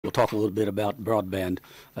We'll talk a little bit about broadband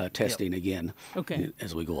testing again Okay.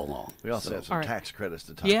 as we go along. We also have some All right. tax credits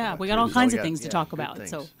to talk Yeah, about. we got too. all So kinds we of got- things to yeah, talk good about. things.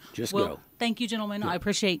 So, Just well, go. thank you, gentlemen. I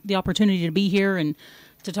appreciate the opportunity to be here and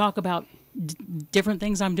to talk about different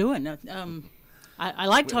things I'm doing. I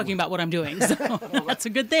like talking about what I'm doing, so that's a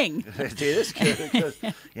good thing. It is good because,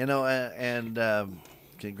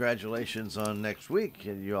 congratulations on next week.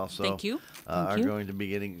 And you also Thank you. are Thank you. going to be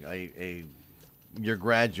getting you're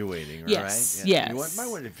graduating, Yes, right? yes.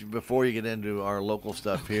 Before you get into our local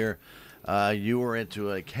stuff here, you were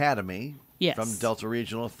into academy Yes. from Delta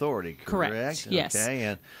Regional Authority, correct? Yes. Okay,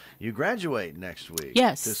 and you graduate next week.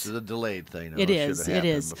 Yes. This is a delayed thing. It Should is, have it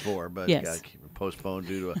happened is. before, but Yes. got postponed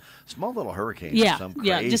due to a small little hurricane. Yeah, or some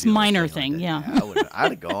yeah, crazy just little minor like thing, that. yeah.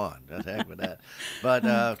 I'd have gone. The heck with that.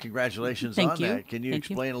 But congratulations Thank on you. that. Can you Thank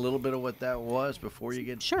you. explain a little bit of what that was before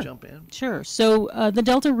you jump in? Sure. So the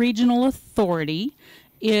Delta Regional Authority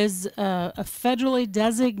is a federally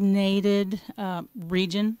designated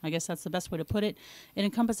region. I guess that's the best way to put it. It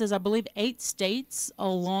encompasses, I believe, 8 states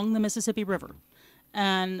along the Mississippi River.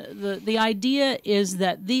 And the idea is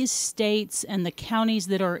that these states and the counties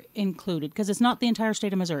that are included, because it's not the entire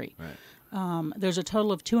state of Missouri. Right. There's a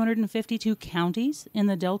total of 252 counties in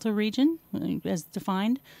the Delta region, as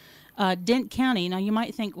defined. Dent County, now you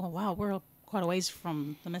might think, well, wow, we're quite a ways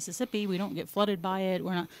from the Mississippi. We don't get flooded by it.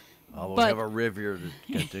 We're not. We But- have a river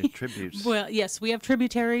that contributes. Well, yes, we have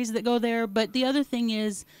tributaries that go there. But the other thing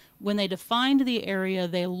is, when they defined the area,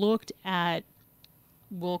 they looked at,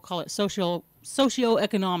 we'll call it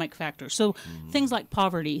socioeconomic factors. So things like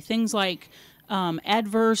poverty, things like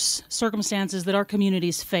adverse circumstances that our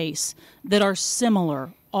communities face that are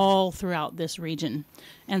similar all throughout this region.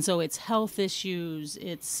 And so it's health issues,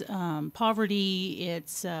 it's poverty,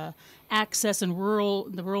 it's access and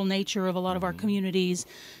the rural nature of a lot of our communities.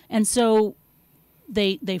 And so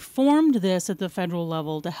they formed this at the federal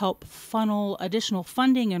level to help funnel additional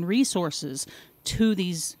funding and resources to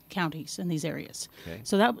these counties and these areas. Okay.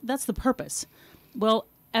 So that's the purpose. Well,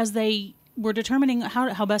 as they were determining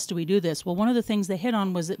how best do we do this, well, one of the things they hit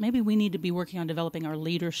on was that maybe we need to be working on developing our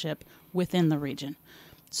leadership within the region.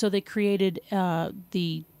 So they created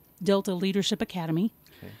the Delta Leadership Academy,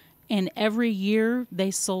 and every year they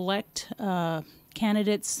select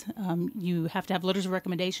candidates. You have to have letters of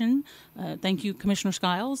recommendation. Thank you, Commissioner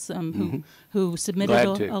Skiles, who submitted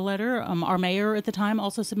Glad to. a letter. Our mayor at the time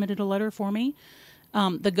also submitted a letter for me.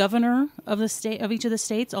 The governor of the state of each of the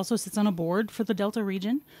states also sits on a board for the Delta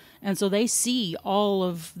region, and so they see all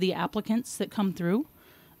of the applicants that come through,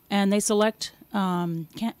 and they select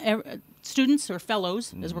students or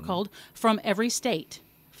fellows, as we're called, from every state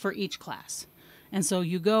for each class. And so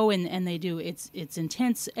you go and they do it's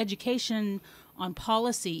intense education on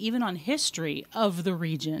policy, even on history of the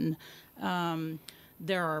region.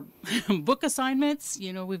 There are book assignments.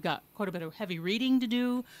 We've got quite a bit of heavy reading to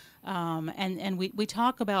do. And we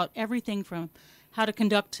talk about everything from how to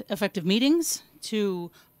conduct effective meetings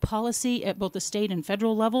to policy at both the state and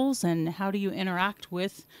federal levels, and how do you interact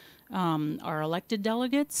with our elected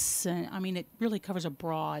delegates. I mean, it really covers a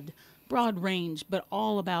broad range, but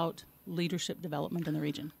all about leadership development in the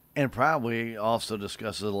region. And probably also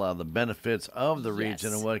discusses a lot of the benefits of the region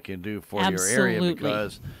Yes. and what it can do for your area, Absolutely.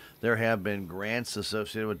 because there have been grants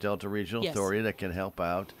associated with Delta Regional Yes. Authority that can help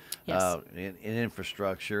out Yes. in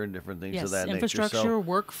infrastructure and different things Yes, of that infrastructure, nature. So,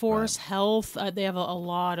 workforce, health. They have a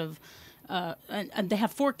lot of, and they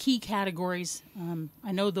have 4 key categories.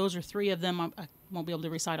 I know those are 3 of them. I won't be able to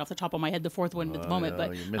recite off the top of my head the 4th one at the moment, no,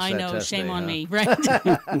 but you missed I that know, test shame day, on huh? me, right?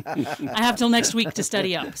 I have till next week to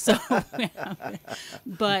study up. So,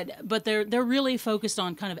 but they're really focused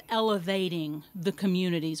on kind of elevating the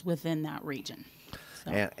communities within that region.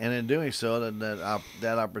 So. And in doing so, then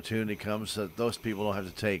that opportunity comes that those people don't have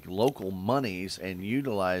to take local monies and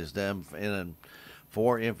utilize them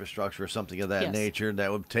for infrastructure or something of that Yes. nature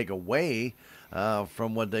that would take away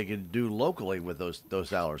from what they could do locally with those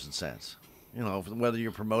dollars and cents. Whether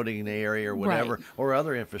you're promoting the area or whatever, Right. or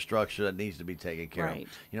other infrastructure that needs to be taken care Right.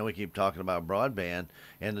 of. We keep talking about broadband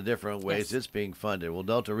and the different ways Yes. it's being funded. Well,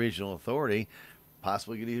 Delta Regional Authority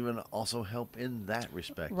possibly could even also help in that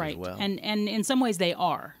respect Right, as well. and in some ways they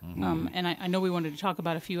are. And I know we wanted to talk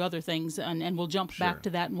about a few other things, and we'll jump Sure. back to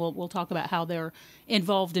that, and we'll talk about how they're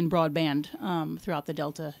involved in broadband throughout the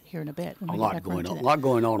Delta here in a bit. A lot going on. A lot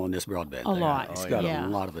going on this broadband. A thing. lot. It's got yeah. a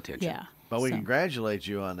lot of attention. Yeah. But we So- congratulate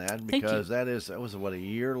you on that, Thank you. because that was what, a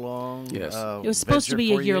year long. Yes. It was supposed to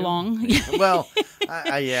be a year long. Well,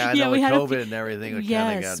 I know we with had a COVID few- and everything. It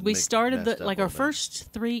Yes, kinda got we started messed up our a little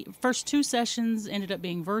bit. first 2 sessions ended up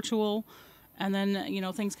being virtual, And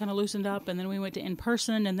then, things kind of loosened up, and then we went to in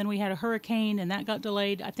person, and then we had a hurricane, and that got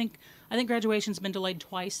delayed. I think graduation's been delayed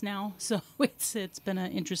twice now, so it's been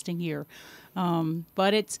an interesting year.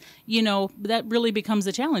 But it's, that really becomes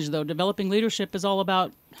the challenge, though. Developing leadership is all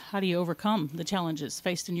about how do you overcome the challenges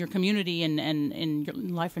faced in your community and in your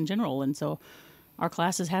life in general. And so our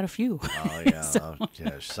class has had a few. Oh, yeah.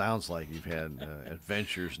 Sounds like you've had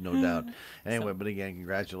adventures, no doubt. Anyway, but again,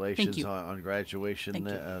 congratulations on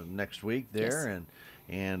graduation next week there. Yes.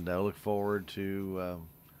 And I look forward to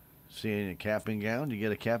seeing a cap and gown. Do you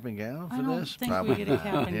get a cap and gown for this? I don't think we get a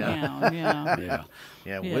cap and gown. Yeah.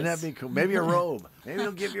 Yeah, wouldn't that be cool? Maybe a robe. Maybe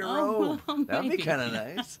they'll give you a robe. Well, That'd be kind of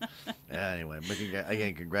nice. Anyway, but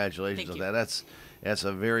again, congratulations on that. That's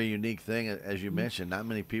a very unique thing. As you mentioned, not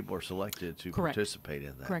many people are selected to participate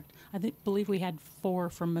in that. Correct. I believe we had 4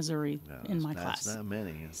 from Missouri in my class. That's not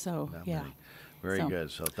many. So, not yeah. many. Very good.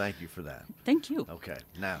 So thank you for that. Thank you. Okay.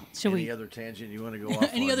 Now, Shall any we- other tangent you want to go off on?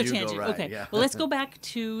 Any other You go tangent? right. Okay. Yeah. Well, let's go back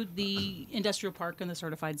to the industrial park and the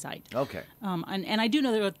certified site. Okay. And I do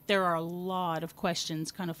know that there are a lot of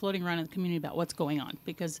questions kind of floating around in the community about what's going on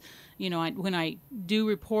because, when I do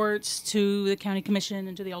reports to the county commission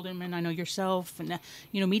and to the aldermen, I know yourself, and,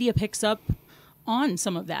 media picks up on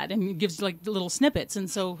some of that and gives like little snippets. And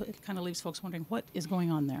so it kind of leaves folks wondering what is going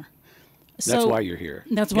on there. That's why you're here.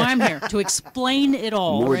 That's why I'm here, to explain it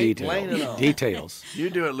all. More right? Explain it all. details. You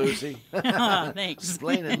do it, Lucy. Thanks.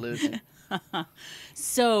 Explain it, Lucy.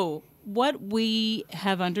 So what we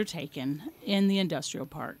have undertaken in the industrial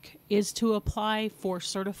park is to apply for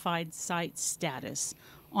certified site status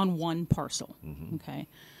on one parcel. Okay.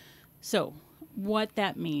 So what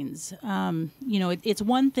that means, it's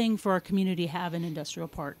one thing for our community to have an industrial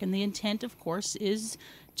park. And the intent, of course, is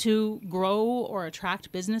to grow or attract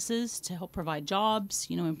businesses to help provide jobs,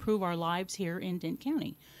 improve our lives here in Dent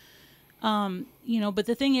County. But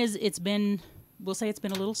the thing is, we'll say it's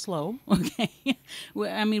been a little slow. Okay.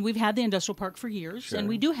 I mean, we've had the industrial park for years, and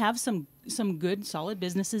we do have some good, solid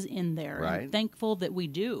businesses in there. Right. I'm thankful that we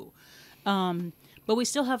do. But we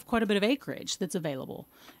still have quite a bit of acreage that's available.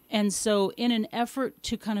 And so in an effort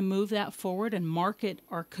to kind of move that forward and market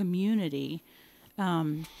our community,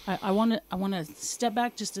 I want to step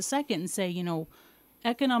back just a second and say,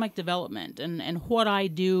 economic development and what I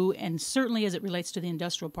do, and certainly as it relates to the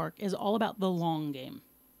industrial park, is all about the long game.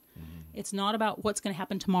 It's not about what's going to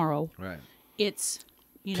happen tomorrow. Right. It's,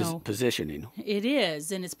 positioning. it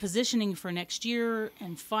is, and it's positioning for next year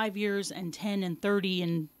and 5 years and 10 and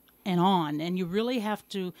 30 and on. And you really have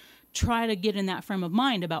to try to get in that frame of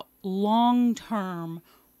mind about long term,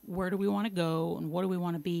 where do we want to go and what do we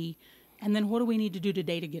want to be, and then what do we need to do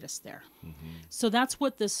today to get us there. So that's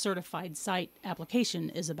what this certified site application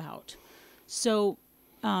is about. So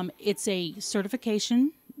it's a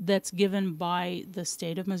certification that's given by the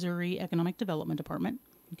State of Missouri Economic Development Department.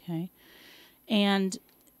 Okay. And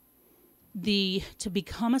to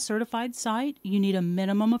become a certified site, you need a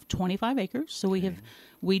minimum of 25 acres. So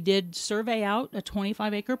we did survey out a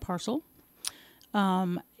 25-acre parcel.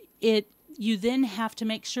 You then have to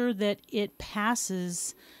make sure that it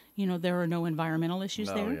passes. There are no environmental issues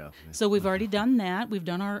there. Yeah. So we've already done that. We've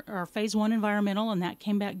done our phase 1 environmental, and that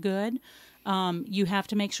came back good. You have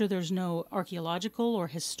to make sure there's no archaeological or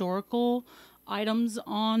historical items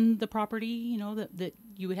on the property, that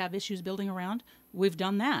you would have issues building around. We've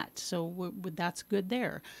done that. So that's good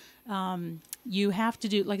there. You have to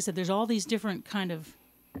do, like I said, there's all these different kind of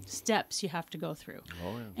steps you have to go through.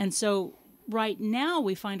 Oh, yeah. And so right now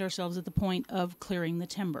we find ourselves at the point of clearing the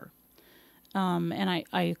timber. And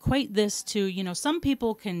I equate this to, some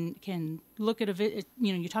people can look at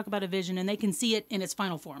you talk about a vision and they can see it in its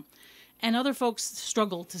final form. And other folks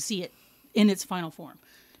struggle to see it in its final form.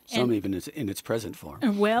 Some even in its present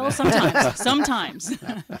form. Well, sometimes.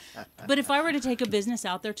 But if I were to take a business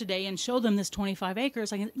out there today and show them this 25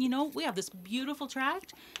 acres, we have this beautiful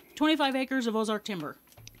tract, 25 acres of Ozark timber.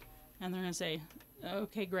 And they're going to say,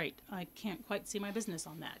 okay, great. I can't quite see my business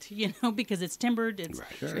on that, because it's timbered. It's,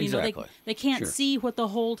 right. Sure. Exactly. They can't see what the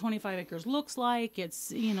whole 25 acres looks like.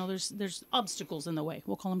 It's, there's obstacles in the way.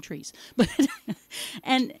 We'll call them trees. But,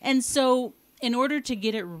 and so in order to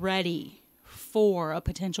get it ready for a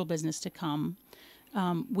potential business to come,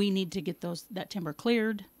 we need to get that timber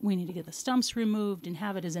cleared. We need to get the stumps removed and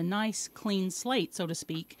have it as a nice, clean slate, so to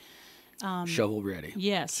speak. Shovel ready.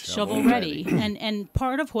 Yes, shovel ready. And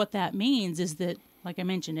part of what that means is that, like I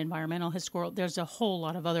mentioned, environmental, historical, there's a whole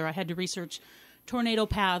lot of other, I had to research tornado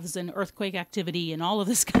paths and earthquake activity and all of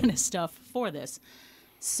this kind of stuff for this.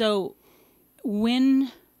 So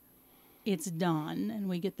when it's done and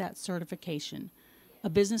we get that certification, a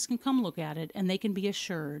business can come look at it and they can be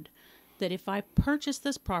assured that if I purchase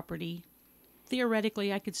this property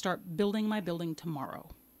theoretically, I could start building my building tomorrow.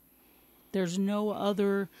 There's no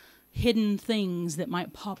other hidden things that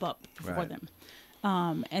might pop up for Right. them.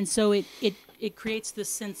 And so it creates this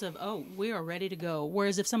sense of, oh, we are ready to go.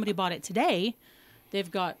 Whereas if somebody bought it today, they've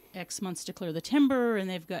got X months to clear the timber, and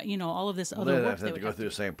they've got, all of this other They'd work have they to would go have through to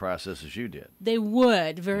the same process as you did. They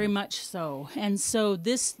would, very much so. And so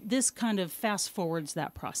this kind of fast forwards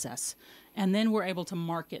that process. And then we're able to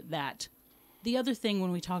market that. The other thing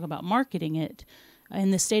when we talk about marketing it,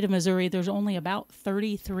 in the state of Missouri, there's only about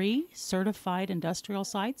 33 certified industrial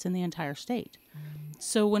sites in the entire state.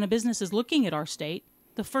 So when a business is looking at our state,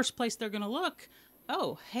 the first place they're going to look,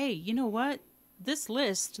 oh, hey, you know what? This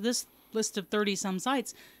list of 30-some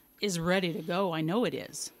sites is ready to go. I know it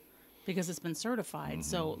is because it's been certified.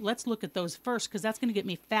 So let's look at those first because that's going to get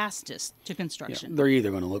me fastest to Yeah, construction. they're either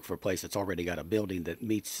going to look for a place that's already got a building that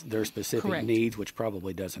meets their specific Correct. needs, which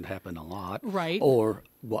probably doesn't happen a lot. Right. Or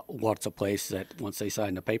what's a place that once they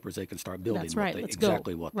sign the papers, they can start building That's right. Let's go.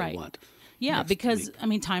 exactly what Right. they want. Yeah, Next because, week. I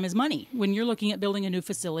mean, time is money. When you're looking at building a new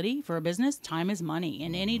facility for a business, time is money.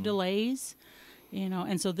 And any delays,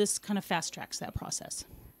 and so this kind of fast tracks that process.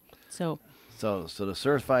 So, So the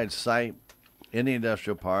certified site in the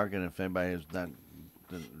industrial park, and if anybody is not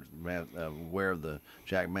aware of the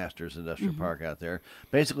Jack Masters Industrial Park out there,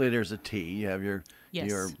 basically there's a T. You have your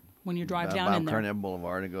yes, when you drive down Bob in there. Carnett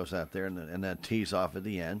Boulevard, it goes out there, and that tees off at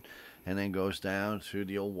the end, and then goes down through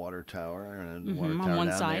the old water tower, and the water on tower one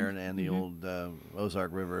down side. there, and the old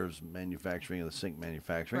Ozark Rivers manufacturing, the sink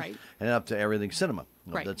manufacturing, Right. and up to everything cinema up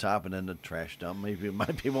Right. the top, and then the trash dump. Maybe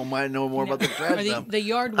people might know more about the Or trash dump. the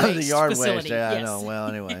yard waste The yard facility. waste, yeah, I yes. know. Well,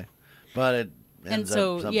 anyway, but it And ends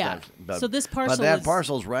so, up sometimes. yeah. But, So this but parcel that is-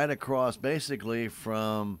 parcel's right across, basically,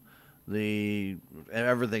 from the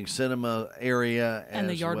everything cinema area And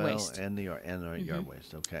the as yard well, waste. and the yard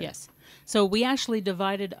waste. Okay. Yes. So we actually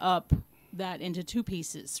divided up that into two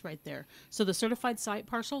pieces right there. So the certified site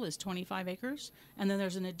parcel is 25 acres, and then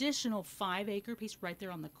there's an additional 5-acre piece right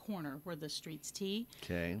there on the corner where the streets tee.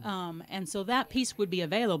 Okay. And so that piece would be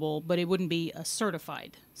available, but it wouldn't be a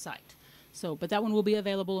certified site. So, but that one will be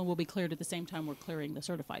available and will be cleared at the same time we're clearing the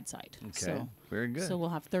certified site. Okay. So, Very good. So we'll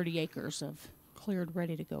have 30 acres of cleared,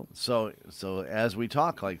 ready to go. So as we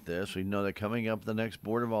talk like this, we know that coming up the next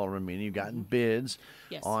Board of Aldermen meeting, you've gotten bids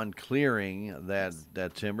Yes. on clearing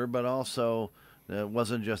that timber, but also it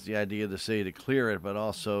wasn't just the idea of the city to clear it, but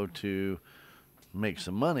also to make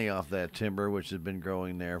some money off that timber, which has been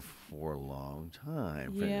growing there for a long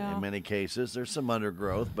time. Yeah. In many cases, there's some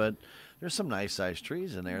undergrowth, but there's some nice-sized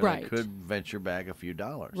trees in there Right. that could venture back a few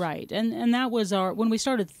dollars. Right. And that was when we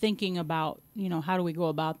started thinking about, how do we go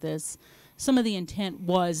about this, some of the intent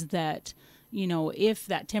was that, if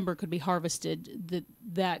that timber could be harvested,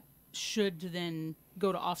 that should then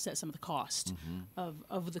go to offset some of the cost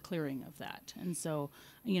of the clearing of that. And so,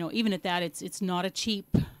 even at that, it's not a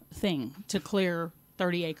cheap thing to clear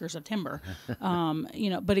 30 acres of timber.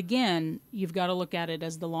 But again, you've got to look at it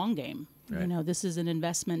as the long game. Right. This is an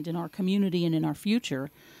investment in our community and in our future.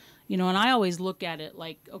 And I always look at it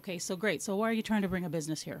like, okay, so great. So why are you trying to bring a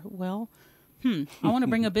business here? Well, I want to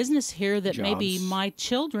bring a business here that maybe Jobs. my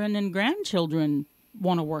children and grandchildren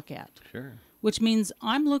want to work at. Sure. Which means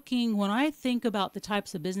I'm looking, when I think about the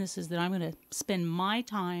types of businesses that I'm going to spend my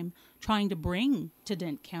time trying to bring to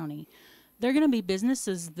Dent County, they're going to be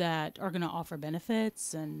businesses that are going to offer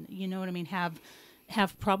benefits and,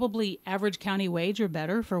 have probably average county wage or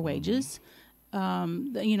better for wages.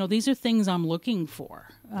 These are things I'm looking for.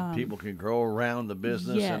 People can grow around the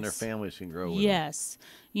business and their yes. families can grow with it. Yes.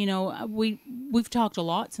 We've talked a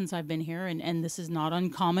lot since I've been here, and this is not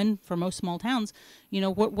uncommon for most small towns.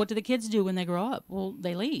 What do the kids do when they grow up? Well,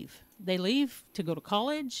 they leave. They leave to go to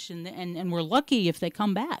college, and we're lucky if they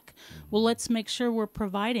come back. Well, let's make sure we're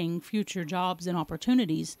providing future jobs and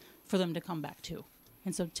opportunities for them to come back to.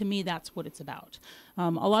 And so to me, that's what it's about. A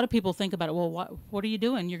lot of people think about it, well, what are you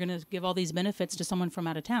doing? You're going to give all these benefits to someone from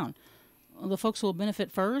out of town. Well, the folks who will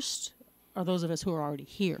benefit first are those of us who are already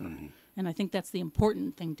here. Mm-hmm. And I think that's the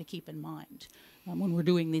important thing to keep in mind when we're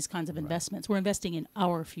doing these kinds of investments. We're investing in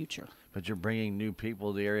our future. But you're bringing new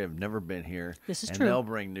people to the area that have never been here. This is and true. they'll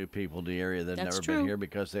bring new people to the area that have That's never true. been here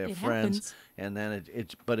because they have It friends. happens. And then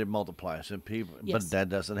but it multiplies in people. Yes. But that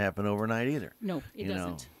doesn't happen overnight either. No, it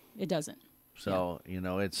doesn't. It doesn't. So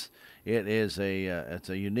it is it's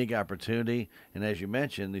a unique opportunity, and as you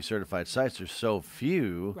mentioned, these certified sites are so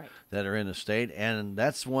few Right. that are in the state, and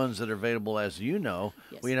that's ones that are available. As you know,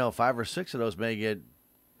 Yes. we know 5 or 6 of those may get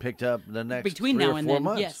picked up the next Between 3 now or and 4 then.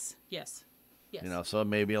 months. Yes. Yes. You know, so it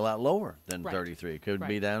may be a lot lower than Right. 33. It could be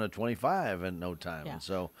Right. down to 25 in no time. Yeah. And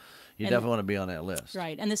so you And- definitely want to be on that list.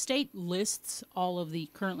 Right. And the state lists all of the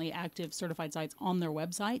currently active certified sites on their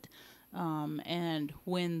website. And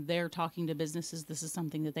when they're talking to businesses, this is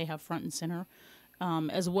something that they have front and center.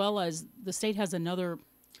 As well as the state has another,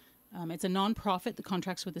 it's a nonprofit that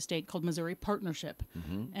contracts with the state called Missouri Partnership.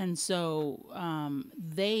 And so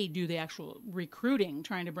they do the actual recruiting,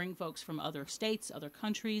 trying to bring folks from other states, other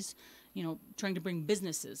countries, you know, trying to bring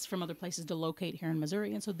businesses from other places to locate here in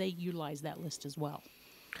Missouri. And so they utilize that list as well.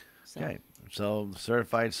 So, Okay. So the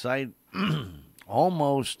certified site,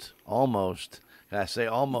 almost, I say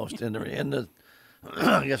almost in the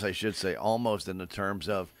I guess I should say almost in the terms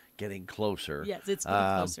of getting closer. yes, it's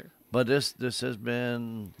getting closer. But this has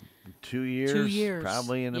been 2 years, 2 years.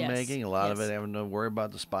 probably in the Yes. making. A lot of Yes. it having to worry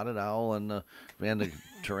about the spotted owl and the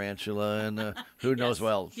tarantula and the, who knows what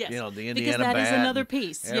else. Yes. You know, the Because Indiana that is bat. another and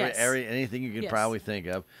piece, yes. anything you could Yes. probably think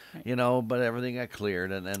of. Right. You know, but everything got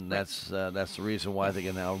cleared, and that's the reason why they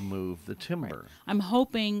can now move the timber. I'm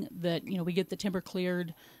hoping that, you know, we get the timber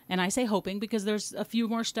cleared. And I say hoping because there's a few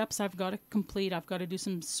more steps I've got to complete. I've got to do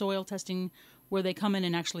some soil testing where they come in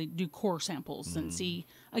and actually do core samples and see,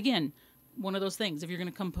 again, one of those things. If you're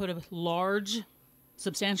going to come put a large,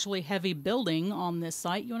 substantially heavy building on this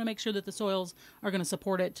site, you want to make sure that the soils are going to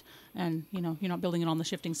support it, and you know you're not building it on the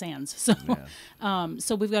shifting sands. So,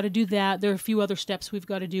 so we've got to do that. There are a few other steps we've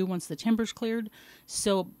got to do once the timber's cleared.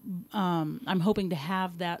 So I'm hoping to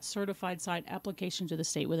have that certified site application to the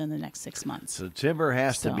state within the next 6 months. So the timber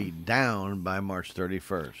has to So- be down by March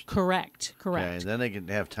 31st. Correct. Okay, and then they can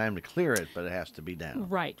have time to clear it, but it has to be down.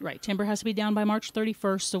 Right. Timber has to be down by March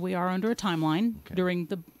 31st, so we are under a timeline during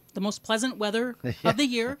the most pleasant weather of the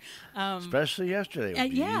year. Especially yesterday. It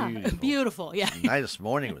was Yeah, beautiful. Yeah. This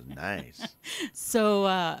morning was nice. So,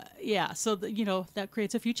 you know, that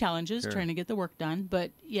creates a few challenges trying to get the work done.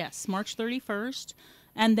 But yes, March 31st.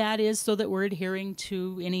 And that is so that we're adhering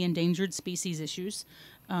to any endangered species issues.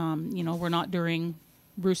 You know, we're not during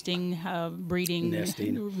roosting, breeding,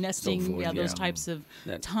 Nesting, so forth, those yeah. types of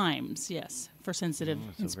times, yes, for sensitive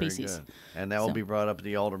So very species. good. And that will So- be brought up at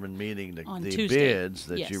the Alderman meeting, On the Tuesday. bids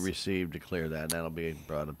that you Yes. received to clear that. And that'll be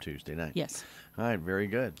brought up Tuesday night. Yes. All right, very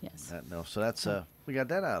good. Yes. So that's we got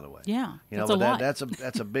that out of the way. Yeah, You know, that's a but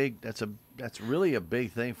lot. that's really a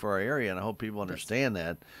big thing for our area, and I hope people understand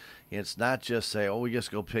that. It's not just say, oh, we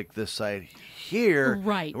just go pick this site here.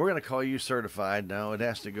 Right. We're going to call you certified. No, it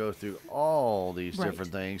has to go through all these Right.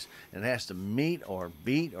 different things. And it has to meet or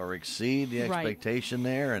beat or exceed the Right. expectation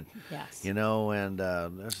there. And, Yes. you know, and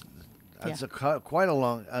that's Yeah. quite a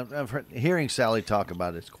long, hearing Sally talk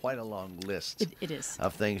about it, it's quite a long list It is.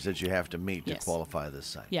 of things that you have to meet to Yes. qualify this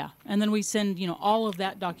site. Yeah, and then we send, you know, all of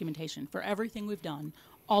that documentation for everything we've done,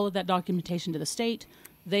 all of that documentation to the state.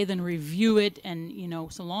 They then review it, and, you know,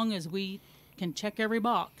 so long as we can check every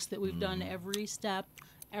box that we've done every step,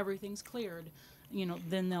 everything's cleared, you know,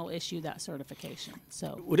 then they'll issue that certification.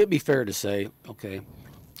 So, Would it be fair to say, okay,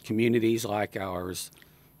 communities like ours,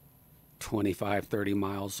 25, 30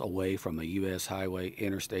 miles away from a U.S. highway,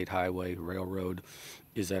 interstate highway, railroad,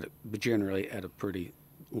 is generally at a pretty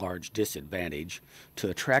large disadvantage to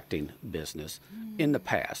attracting business in the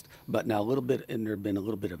past. But now there been a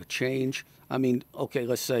little bit of a change. I mean, okay,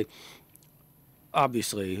 let's say,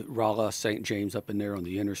 obviously, Rolla, St. James up in there on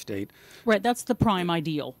the interstate. right, that's the prime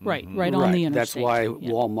ideal, right on the interstate. That's why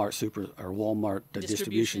Yeah. Walmart the distribution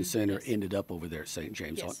Distribution, center yes. ended up over there at St.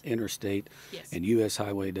 James Yes. on interstate Yes. and U.S.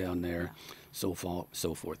 highway down there, so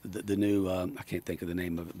forth. The new I can't think of the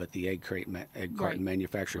name of it, but the egg carton Right.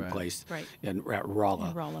 manufacturing Right. place Right. in Rolla.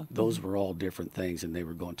 In Rolla. Those were all different things, and they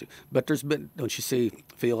were going to. But there's been, don't you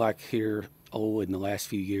feel like here? In the last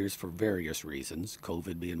few years, for various reasons,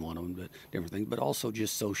 COVID being one of them, but different things, but also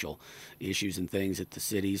just social issues and things at the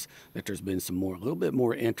cities, that there's been a little bit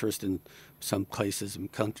more interest in some places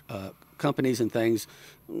and companies and things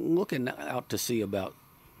looking out to see about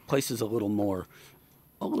places a little more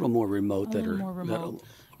remote that little are more remote.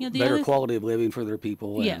 You know, the better other quality of living for their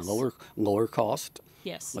people Yes. and lower cost.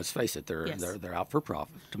 Yes. Let's face it, they're Yes. they're out for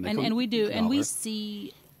profit to make and we do, and we dollar.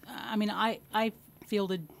 see. I mean, I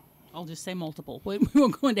fielded, I'll just say multiple. We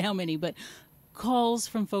won't go into how many, but calls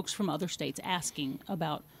from folks from other states asking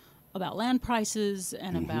about land prices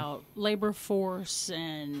and about labor force,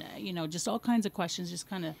 and you know, just all kinds of questions. Just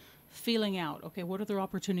kind of feeling out, okay, what other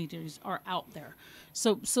opportunities are out there?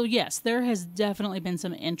 So yes, there has definitely been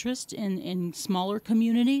some interest in smaller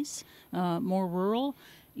communities, more rural.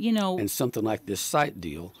 You know, And something like this site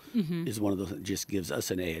deal is one of those that just gives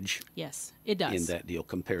us an edge yes, it does. in that deal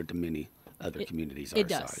compared to many other communities our It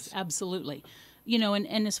does, size. absolutely. You know, and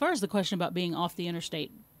as far as the question about being off the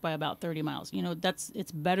interstate, by about 30 miles.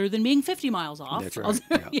 It's better than being 50 miles off. That's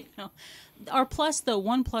right. Yeah. Our plus, though,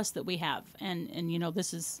 one plus that we have, and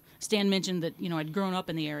this is, Stan mentioned that, I'd grown up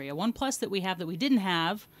in the area. One plus that we have that we didn't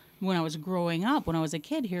have when I was growing up, when I was a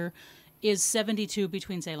kid here, is 72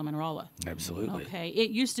 between Salem and Rolla. Absolutely. Okay.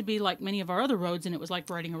 It used to be like many of our other roads, and it was like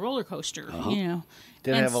riding a roller coaster, Didn't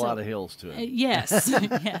have a lot of hills to it. Yes,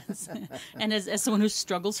 yes. And as someone who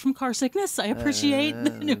struggles from car sickness, I appreciate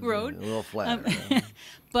the new road. A little flatter.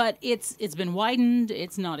 But it's been widened.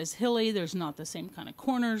 It's not as hilly. There's not the same kind of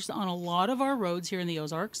corners on a lot of our roads here in the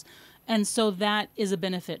Ozarks. And so that is a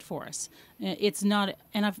benefit for us. It's not,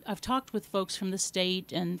 and I've talked with folks from the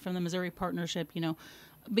state and from the Missouri Partnership,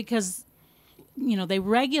 because they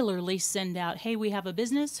regularly send out, hey, we have a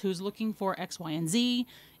business who's looking for X, Y, and Z.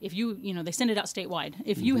 If they send it out statewide.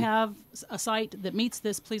 If you have a site that meets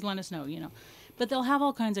this, please let us know, But they'll have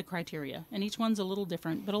all kinds of criteria, and each one's a little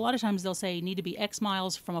different. But a lot of times they'll say, need to be X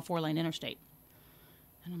miles from a 4-lane interstate.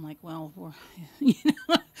 And I'm like, well,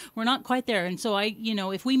 we're not quite there. And so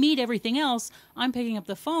if we meet everything else, I'm picking up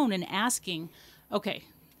the phone and asking, okay,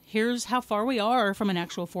 here's how far we are from an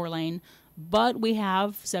actual 4-lane. But we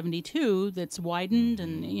have 72 that's widened,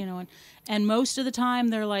 and most of the time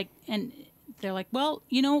they're like, well,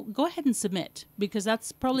 go ahead and submit, because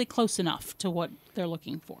that's probably close enough to what they're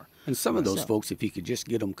looking for. And some of those folks, if you could just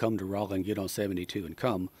get them come to Rolla and get on 72 and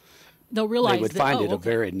come, they'll realize they would that, find it a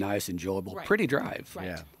very nice, enjoyable, Right. pretty drive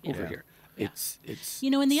Right. over Yeah. here. Yeah. It's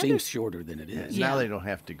and the seems shorter than it is. Now they don't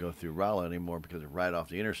have to go through Rolla anymore, because right off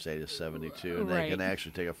the interstate is 72, and they Right. can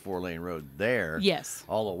actually take a 4-lane road there. Yes.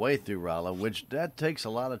 All the way through Rolla, which that takes a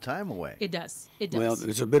lot of time away. It does. It does. Well,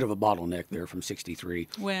 there's a bit of a bottleneck there from 63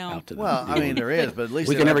 Well- out to the... Well, I mean, there is, but at least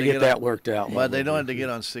we they can don't never have to get that on, worked out. But they don't have to get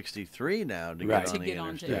on 63 now to Right. get To on get the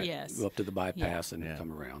onto- interstate. yes. Go up to the bypass and Yeah.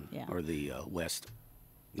 come around, Yeah. or the west.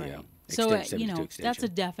 Right. Yeah. So, 72 that's a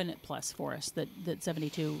extension. definite plus for us that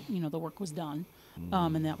 72, the work was done,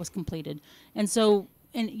 and that was completed. And so,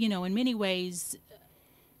 in many ways,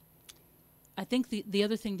 I think the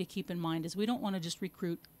other thing to keep in mind is we don't want to just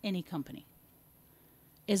recruit any company.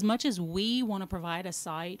 As much as we want to provide a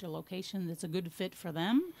site, a location that's a good fit for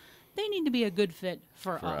them, they need to be a good fit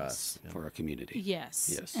for us. For our community. Yes.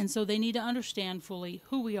 Yes. And so they need to understand fully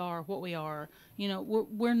who we are, what we are.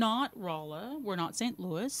 We're not Rolla. We're not St.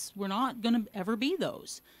 Louis. We're not going to ever be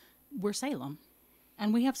those. We're Salem.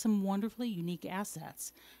 And we have some wonderfully unique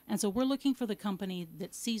assets. And so we're looking for the company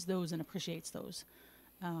that sees those and appreciates those.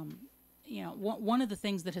 One of the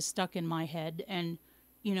things that has stuck in my head, and,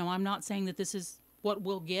 I'm not saying that this is what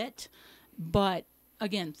we'll get, but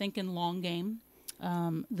again, thinking long game,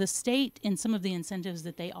 the state, in some of the incentives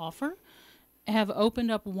that they offer, have opened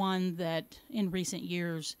up one that in recent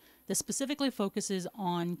years that specifically focuses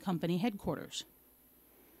on company headquarters.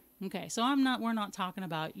 Okay, so we're not talking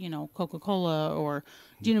about, Coca-Cola or,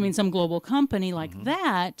 some global company like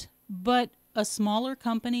that, but a smaller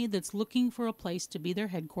company that's looking for a place to be their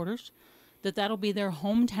headquarters, that'll be their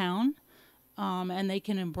hometown, and they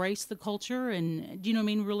can embrace the culture and,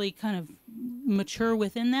 really kind of mature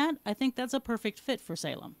within that. I think that's a perfect fit for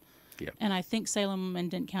Salem. Yep. And I think Salem and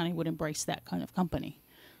Dent County would embrace that kind of company.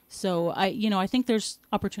 So I think there's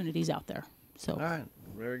opportunities out there. So. All right,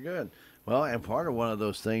 very good. Well, and part of one of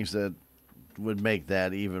those things that would make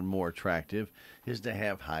that even more attractive is to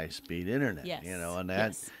have high-speed internet. Yes. And that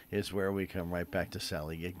Yes. is where we come right back to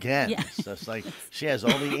Sally again. Yeah. So it's like she has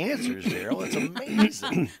all the answers, Darrell. It's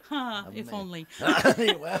amazing. If only.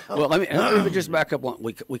 Well, let me just back up.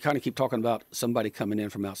 We kind of keep talking about somebody coming in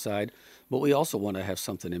from outside, but we also want to have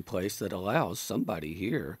something in place that allows somebody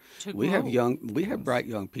here. To We grow. have bright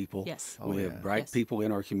young people. Yes. We have bright Yes. people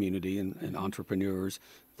in our community and entrepreneurs,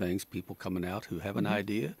 people coming out who have an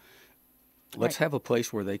idea. Let's Right. have a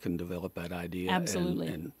place where they can develop that idea Absolutely.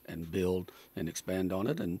 and build and expand on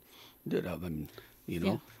it and do it. I mean,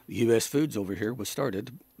 Yeah. U.S. Foods over here was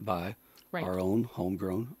started by Right. our own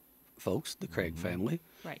homegrown folks, the Craig family.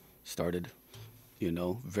 Right. Started,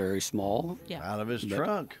 very small. Yeah. Out of his But-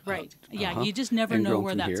 trunk. Right. Yeah. Uh-huh. You just never and know grown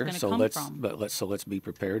where from that's here. going to So come let's, from. But let's be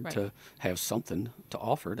prepared Right. to have something to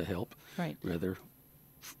offer to help. Right. Whether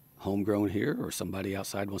homegrown here or somebody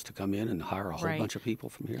outside wants to come in and hire a whole Right. bunch of people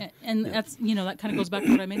from here. And that's, that kind of goes back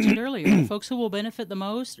to what I mentioned earlier. The folks who will benefit the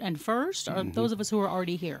most and first are those of us who are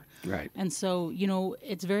already here. Right. And so,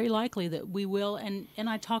 it's very likely that we will, and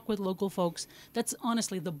I talk with local folks. That's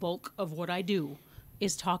honestly the bulk of what I do,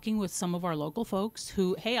 is talking with some of our local folks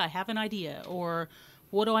who, hey, I have an idea, or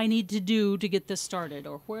what do I need to do to get this started,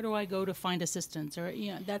 or where do I go to find assistance, or,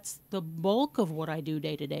 that's the bulk of what I do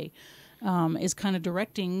day to day. Is kind of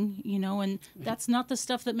directing, and that's not the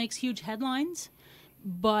stuff that makes huge headlines,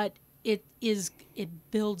 but it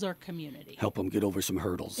builds our community. Help them get over some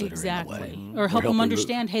hurdles that Exactly. are in the way. Or help them them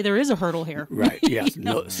understand, hey, there is a hurdle here. Right, yes.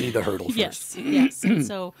 No, see the hurdle first. Yes, yes. And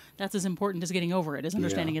so that's as important as getting over it, is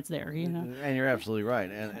understanding it's there, you know. And you're absolutely right.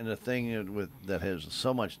 And the thing that has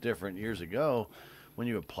so much different years ago, when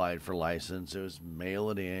you applied for license, it was mail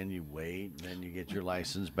it in, you wait, and then you get your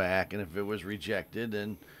license back. And if it was rejected,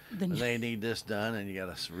 then they need this done, and you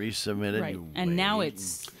got to resubmit it. Right. You And wait, now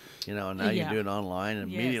it's... now you do it online and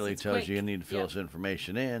Yes, immediately it's tells quick. you you need to fill Yep. this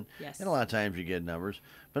information in. Yes. And a lot of times you get numbers.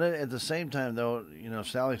 But at the same time, though,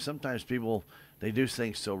 Sally, sometimes people, they do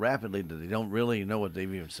things so rapidly that they don't really know what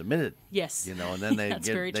they've even submitted. Yes. And then they That's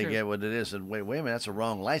very true. get what it is, and wait a minute, that's a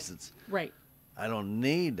wrong license. Right. I don't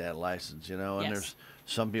need that license, and Yes. there's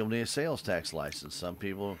some people need a sales tax license. Some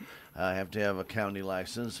people have to have a county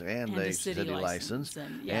license and a a city city license,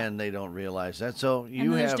 and they don't realize that. So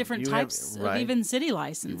And there's different types of even city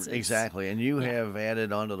licenses. Exactly, and you have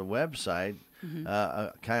added onto the website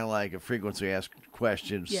kind of like a frequently asked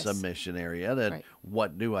questions Yes. submission area that Right.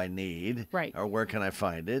 what do I need, Right. or where can I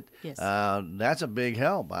find it? Yes. That's a big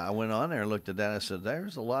help. I went on there and looked at that. And I said,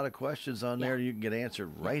 there's a lot of questions on there you can get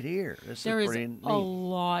answered right here. This There is is pretty neat. a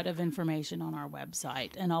lot of information on our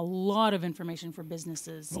website and a lot of information for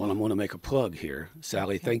businesses. Well, I'm going to make a plug here.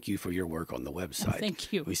 Sally, thank you for your work on the website.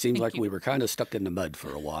 Thank you. We seemed Thank like you. we were kind of stuck in the mud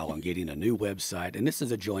for a while on getting a new website. And this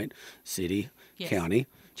is a joint city, county,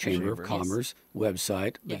 Chamber of Yes. Commerce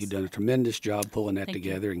website. But Yes. you've done a tremendous job pulling that Thank you.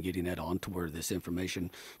 together and getting that on to where this information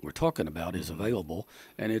we're talking about is available.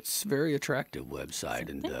 And it's a very attractive website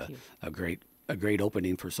and thank you. a great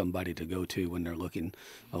opening for somebody to go to when they're looking,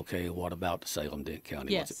 okay, what about Salem-Dent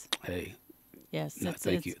County? Yes. Hey, Yes. no, it's-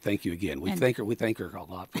 thank you. it's- Thank you again. We and- thank her a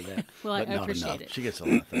lot for that. Well, but I not appreciate enough. it. She gets a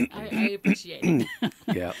lot of things. I appreciate it.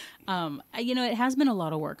 Yeah. It has been a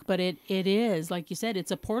lot of work, but it is, like you said,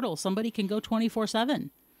 it's a portal. Somebody can go 24/7.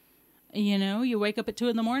 You wake up at 2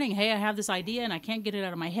 a.m. Hey, I have this idea and I can't get it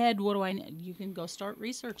out of my head. What do I need? You can go start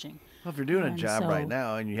reaching. Well, if you're doing a And job so- right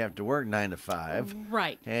now and you have to work 9 to 5,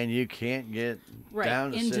 Right. and you can't get Right,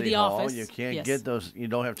 down to into City the Hall, office, you can't yes. get those, you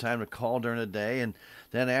don't have time to call during the day, and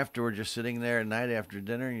then afterwards you're sitting there at night after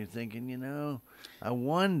dinner and you're thinking, I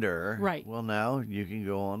wonder. Right. Well, now you can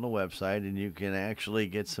go on the website and you can actually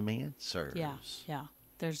get some answers. Yeah.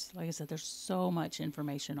 There's, like I said, there's so much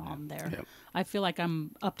information on there. Yep. I feel like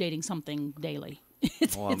I'm updating something daily.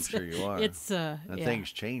 Well, I'm sure you are. It's And yeah.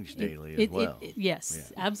 things change daily It- as well.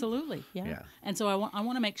 yes, absolutely. Yeah. Yeah. And so I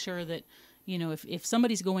want to make sure that, if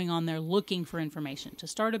somebody's going on there looking for information to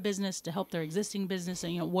start a business, to help their existing business,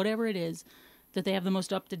 and whatever it is, that they have the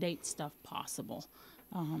most up-to-date stuff possible.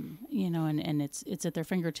 And it's at their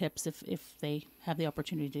fingertips if they have the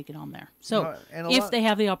opportunity to get on there. So And a if lot- they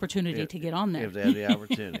have the opportunity to get on there. If they have the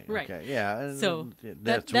opportunity. Right. Okay. Yeah. And So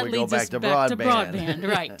that's that where we go leads back us to back to broadband. broadband,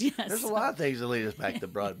 right, yes. There's a lot of things that lead us back to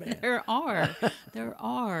broadband. There are,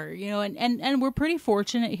 and we're pretty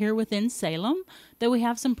fortunate here within Salem that we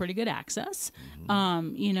have some pretty good access.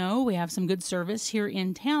 We have some good service here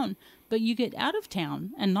in town, but you get out of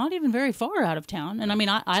town and not even very far out of town. And I mean,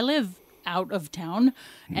 I live out of town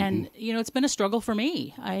and, it's been a struggle for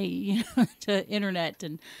me. To internet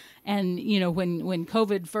and when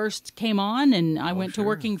COVID first came on and I went to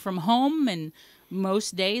working from home, and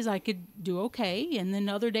most days I could do okay. And then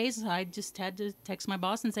other days I just had to text my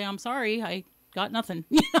boss and say, I'm sorry, I got nothing.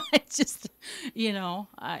 It's just,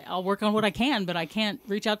 I'll work on what I can, but I can't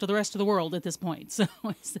reach out to the rest of the world at this point. So,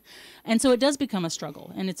 so it does become a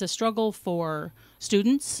struggle, and it's a struggle for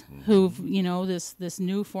students who've, this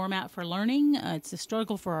new format for learning. It's a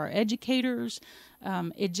struggle for our educators.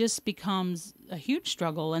 It just becomes a huge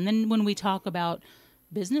struggle. And then when we talk about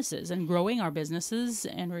businesses and growing our businesses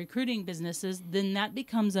and recruiting businesses, then that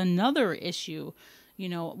becomes another issue.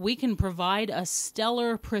 We can provide a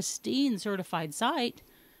stellar, pristine certified site.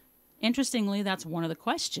 Interestingly, that's one of the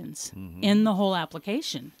questions in the whole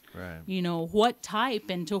application. Right. What type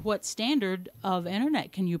and to what standard of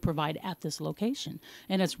internet can you provide at this location?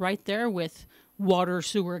 And it's right there with water,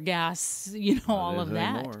 sewer, gas, all of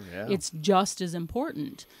that. More, yeah. It's just as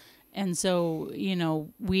important. And so,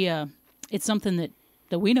 it's something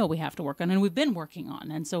that we know we have to work on, and we've been working on.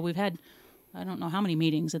 And so we've had, I don't know how many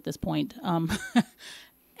meetings at this point.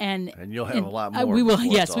 And you'll have a lot more. We will.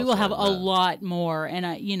 before Yes, it's we all will said have and a done. lot more.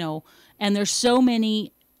 And and there's so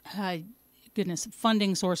many,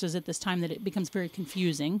 funding sources at this time that it becomes very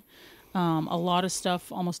confusing. A lot of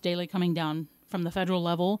stuff almost daily coming down from the federal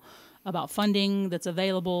level about funding that's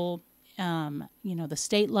available. The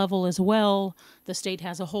state level as well. The state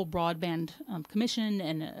has a whole broadband commission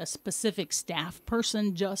and a specific staff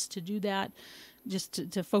person just to do that,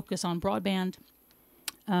 just to focus on broadband.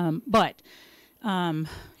 But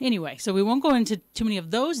Anyway, so we won't go into too many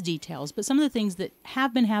of those details, but some of the things that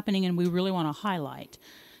have been happening and we really want to highlight.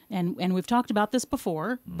 And we've talked about this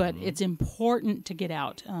before, but it's important to get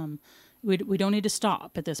out. We don't need to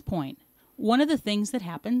stop at this point. One of the things that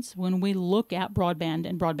happens when we look at broadband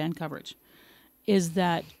and broadband coverage is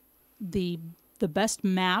that the best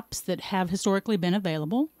maps that have historically been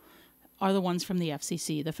available are the ones from the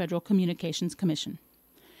FCC, the Federal Communications Commission.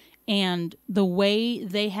 And the way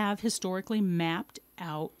they have historically mapped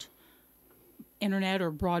out internet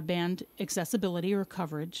or broadband accessibility or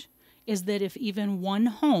coverage is that if even one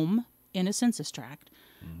home in a census tract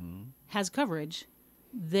has coverage,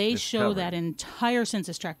 they show covered. that entire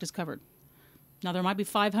census tract is covered. Now, there might be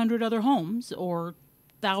 500 other homes or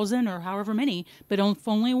 1,000 or however many, but if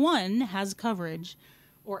only one has coverage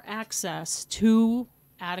or access to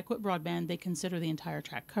adequate broadband, they consider the entire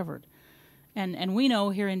tract covered. And we know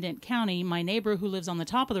here in Dent County, my neighbor who lives on the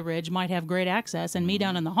top of the ridge might have great access, and me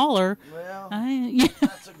down in the holler. Well, yeah.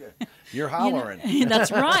 that's a good. You're hollering.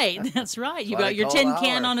 That's right. That's right. You That's got your what I tin call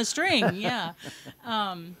can holler. on a string. Yeah.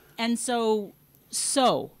 And so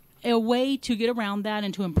a way to get around that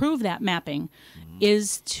and to improve that mapping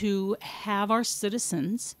is to have our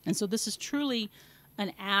citizens, and so this is truly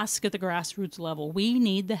an ask at the grassroots level. We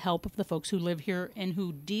need the help of the folks who live here and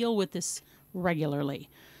who deal with this regularly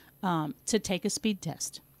to take a speed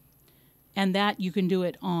test. And that you can do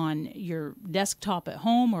it on your desktop at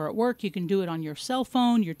home or at work. You can do it on your cell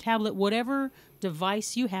phone, your tablet, whatever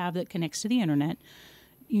device you have that connects to the internet.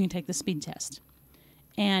 You can take the speed test.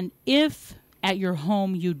 And if at your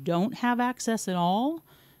home you don't have access at all,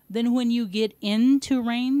 then when you get into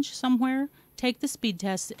range somewhere, take the speed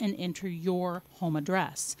test and enter your home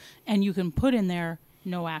address. And you can put in there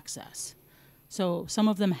no access. So some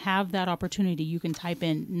of them have that opportunity. You can type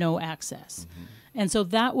in no access. And so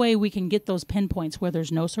that way we can get those pinpoints where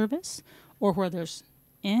there's no service or where there's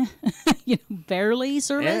barely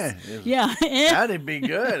service. Yeah. That'd be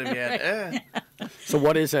good if you had. So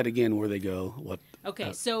what is that again, where they go? What?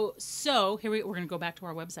 Okay, so here we're going to go back to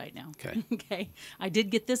our website now. Okay. Okay. I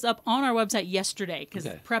did get this up on our website yesterday because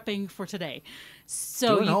prepping for today.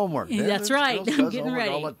 So Doing homework. That's right. Girls I'm does getting homework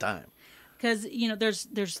ready. all the time. Because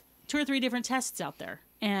there's 2 or 3 different tests out there,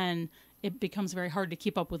 and it becomes very hard to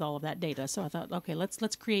keep up with all of that data. So I thought, okay,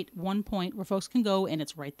 let's create one point where folks can go, and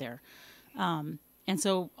it's right there. And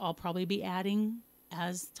so I'll probably be adding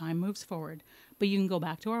as time moves forward. But you can go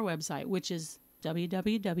back to our website, which is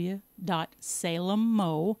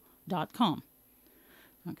www.salemmo.com.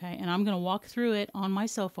 Okay, and I'm going to walk through it on my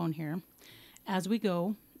cell phone here as we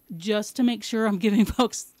go, just to make sure I'm giving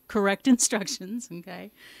folks correct instructions,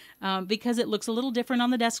 okay? Because it looks a little different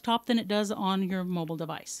on the desktop than it does on your mobile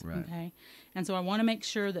device, Right. okay? And so I want to make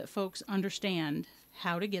sure that folks understand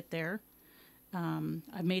how to get there.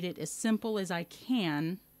 I've made it as simple as I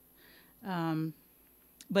can,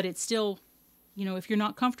 but it's still, if you're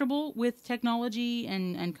not comfortable with technology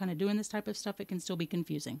and kind of doing this type of stuff, it can still be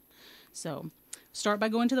confusing. So start by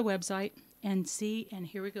going to the website and see, and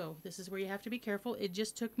here we go. This is where you have to be careful. It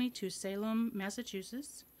just took me to Salem,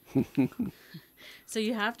 Massachusetts. So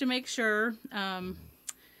you have to make sure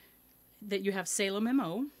that you have Salem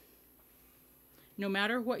MO, no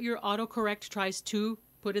matter what your autocorrect tries to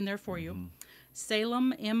put in there for you.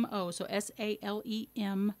 Salem MO, so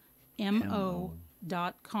SALEMMO.com.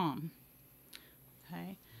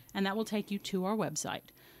 Okay, and that will take you to our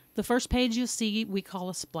website. The first page you'll see we call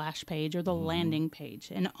a splash page or the landing page.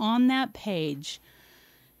 And on that page,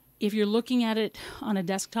 if you're looking at it on a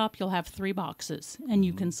desktop, you'll have 3 boxes. And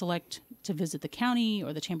you can select to visit the county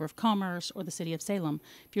or the Chamber of Commerce or the City of Salem.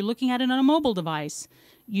 If you're looking at it on a mobile device,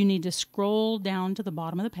 you need to scroll down to the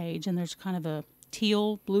bottom of the page, and there's kind of a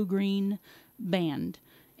teal, blue-green band.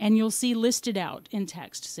 And you'll see listed out in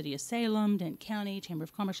text, City of Salem, Dent County, Chamber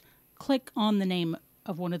of Commerce. Click on the name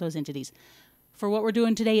of one of those entities. For what we're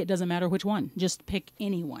doing today, it doesn't matter which one. Just pick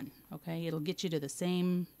any one, okay? It'll get you to the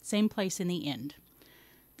same place in the end.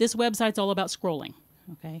 This website's all about scrolling,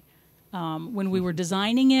 okay? When we were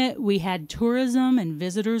designing it, we had tourism and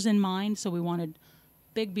visitors in mind, so we wanted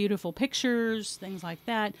big, beautiful pictures, things like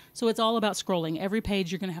that. So it's all about scrolling. Every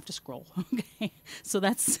page you're going to have to scroll, okay? So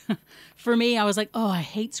that's, for me, I was like, oh, I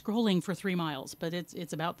hate scrolling for 3 miles, but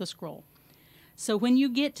it's about the scroll. So when you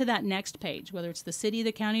get to that next page, whether it's the city,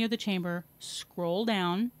 the county, or the chamber, scroll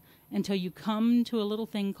down until you come to a little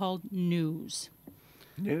thing called news.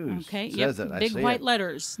 News. Okay, Says it. I big see white it.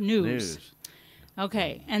 letters, news.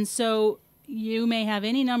 Okay, and so you may have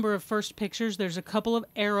any number of first pictures. There's a couple of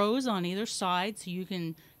arrows on either side, so you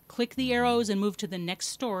can click the arrows and move to the next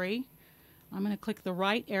story. I'm going to click the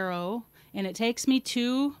right arrow, and it takes me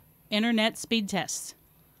to internet speed tests.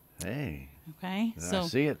 Hey. Okay, And I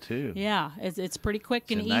see it too. yeah, it's pretty quick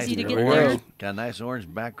and It's a nice easy to get railroad. there. Got a nice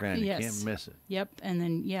orange background. Yes. You can't miss it. Yep, and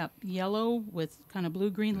then yellow with kind of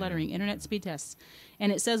blue-green lettering, internet speed tests.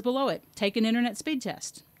 And it says below it, take an internet speed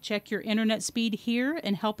test. Check your internet speed here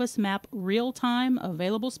and help us map real-time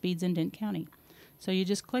available speeds in Dent County. So you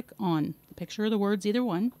just click on the picture or the words, either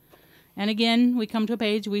one. And again, we come to a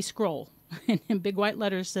page, we scroll. And in big white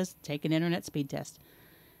letters says, take an internet speed test.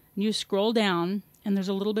 And you scroll down, and there's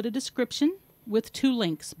a little bit of description with 2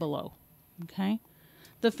 links below. Okay?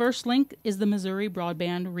 The first link is the Missouri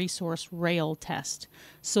Broadband Resource Rail Test.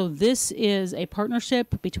 So this is a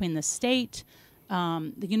partnership between the state,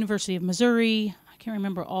 the University of Missouri. I can't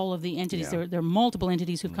remember all of the entities. Yeah. There are multiple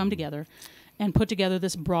entities who've come together and put together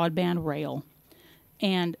this broadband rail.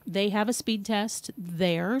 And they have a speed test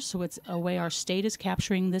there, so it's a way our state is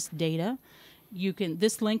capturing this data.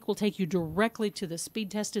 This link will take you directly to the speed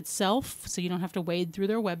test itself, so you don't have to wade through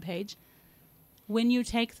their webpage. When you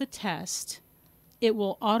take the test, it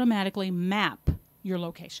will automatically map your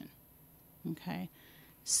location. Okay?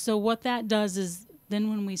 So what that does is then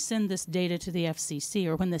when we send this data to the FCC,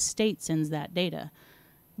 or when the state sends that data,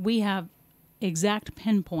 we have exact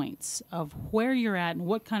pinpoints of where you're at and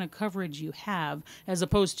what kind of coverage you have, as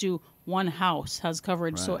opposed to one house has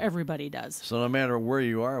coverage, so everybody does. So no matter where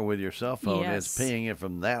you are with your cell phone, it's Yes. pinging it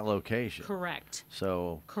from that location. Correct.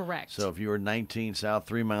 So Correct. So if you were 19 south,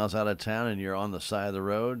 3 miles out of town, and you're on the side of the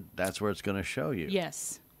road, that's where it's going to show you.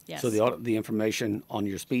 Yes. Yes. So the information on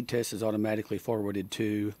your speed test is automatically forwarded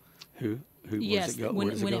to who? Where yes, does it go? when,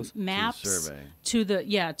 Where does when it it go? maps survey. to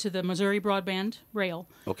the Missouri Broadband Rail,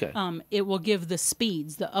 Okay. it will give the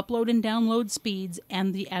speeds, the upload and download speeds,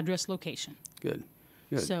 and the address location. Good.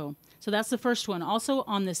 Good. So that's the first one. Also,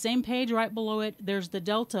 on the same page right below it, there's the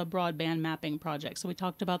Delta Broadband Mapping Project. So we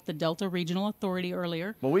talked about the Delta Regional Authority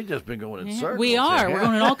earlier. Well, we've just been going in circles. We are. Yeah. We're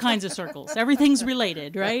going in all kinds of circles. Everything's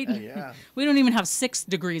related, right? Yeah. We don't even have 6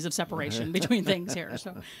 degrees of separation between things here.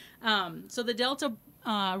 So, so the Delta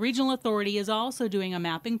Regional Authority is also doing a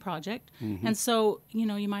mapping project. Mm-hmm. And so,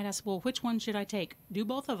 you might ask, well, which one should I take? Do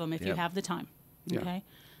both of them if you Yep. have the time. Yeah. Okay.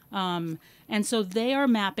 And so they are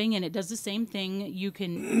mapping, and it does the same thing. You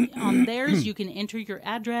can, on theirs, you can enter your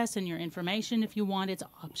address and your information if you want. It's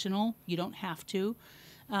optional. You don't have to.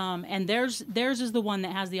 And theirs is the one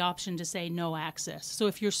that has the option to say no access. So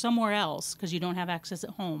if you're somewhere else, because you don't have access at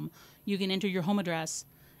home, you can enter your home address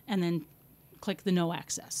and then click the no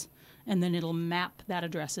access. And then it'll map that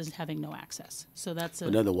address as having no access. So that's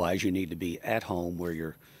But otherwise, you need to be at home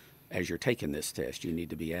as you're taking this test. You need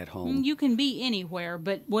to be at home. you can be anywhere,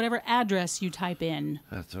 but whatever address you type in,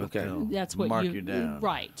 That's what Okay. they'll that's what mark you down.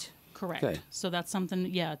 Right. Correct. Okay. So that's something.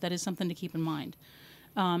 Yeah, that is something to keep in mind.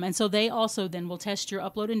 And so they also then will test your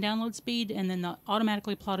upload and download speed, and then they'll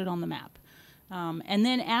automatically plot it on the map. And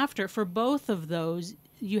then for both of those,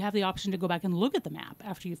 you have the option to go back and look at the map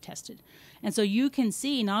after you've tested. And so you can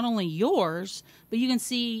see not only yours, but you can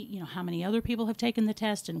see, how many other people have taken the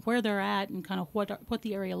test and where they're at and kind of what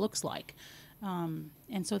the area looks like. And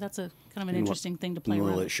so that's a kind of an interesting thing to play Will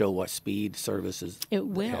around. it show what speed services It they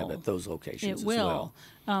will. have at those locations It as will.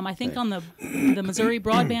 well? I think on the Missouri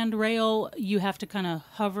Broadband Rail, you have to kind of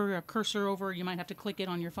hover a cursor over. You might have to click it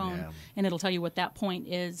on your phone, Yeah. and it'll tell you what that point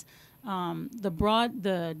is.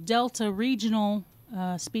 The Delta Regional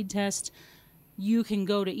speed test, you can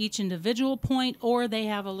go to each individual point, or they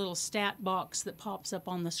have a little stat box that pops up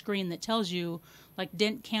on the screen that tells you, like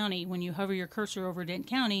Dent County, when you hover your cursor over Dent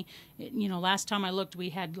County, last time I looked, we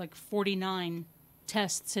had like 49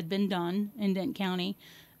 tests had been done in Dent County.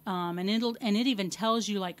 And it even tells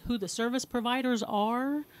you like who the service providers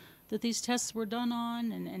are that these tests were done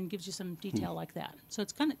on, and gives you some detail like that. So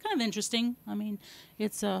it's kind of interesting. I mean,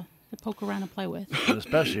 it's to poke around and play with. But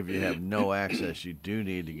especially if you have no access, you do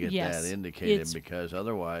need to get Yes, that indicated, it's- because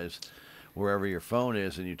otherwise, wherever your phone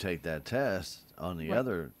is and you take that test on the Right.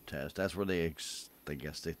 other test, that's where I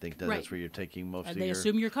guess they think that Right. that's where you're taking most of They your.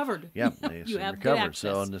 assume you're covered. Yep, they You assume have you're good covered. So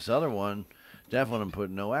access. on this other one, definitely put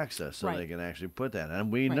no access, so Right. they can actually put that. And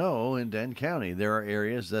we Right. know in Dent County there are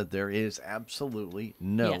areas that there is absolutely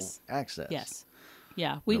no Yes. access. Yes.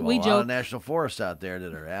 Yeah. We We a lot joke. of national forests out there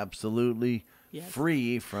that are absolutely Yes.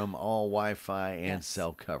 free from all Wi-Fi and Yes.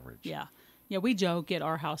 cell coverage. Yeah. Yeah, we joke at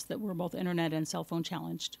our house that we're both internet and cell phone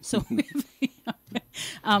challenged. So,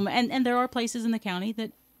 and there are places in the county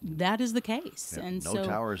that is the case. Yeah, And no so,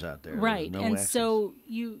 towers out there. There's right. no And access. so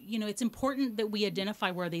it's important that we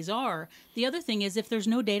identify where these are. The other thing is if there's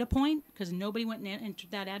no data point, because nobody went and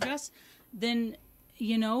entered that address, then,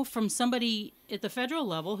 from somebody at the federal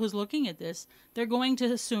level who's looking at this, they're going to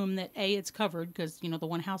assume that A, it's covered because, the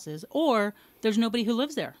one house is, or there's nobody who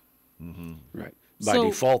lives there. Right. by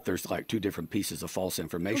default, there's like two different pieces of false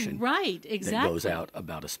information Right, exactly. that goes out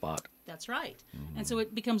about a spot. That's right. And so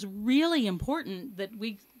it becomes really important that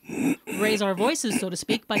we raise our voices, so to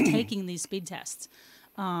speak, by taking these speed tests.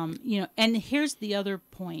 And here's the other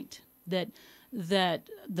point that the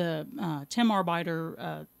Tim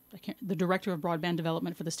Arbeiter, the director of broadband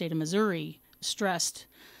development for the state of Missouri, stressed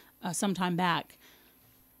some time back.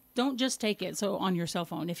 Don't just take it on your cell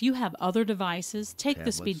phone. If you have other devices, take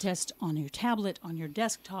the speed test on your tablet, on your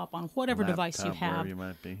desktop, on whatever device you have. Wherever you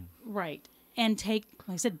might be. Right. And take,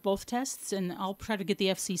 like I said, both tests, and I'll try to get the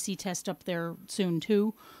FCC test up there soon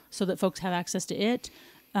too, so that folks have access to it.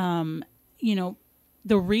 The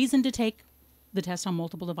reason to take the test on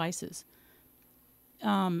multiple devices,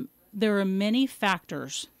 there are many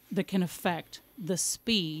factors that can affect the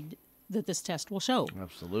speed that this test will show.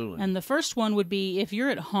 Absolutely. And the first one would be if you're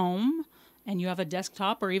at home and you have a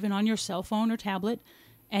desktop or even on your cell phone or tablet,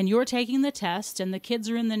 and you're taking the test and the kids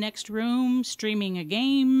are in the next room streaming a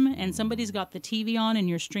game, and somebody's got the TV on and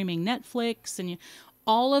you're streaming Netflix, and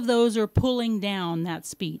all of those are pulling down that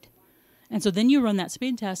speed. And so then you run that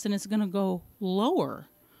speed test and it's going to go lower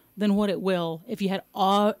than what it will if you had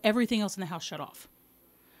everything else in the house shut off.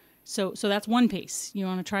 So that's one piece. You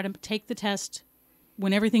want to try to take the test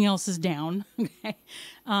when everything else is down. Okay,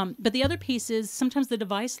 but the other piece is sometimes the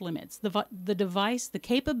device limits. The device, the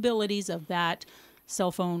capabilities of that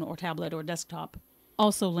cell phone or tablet or desktop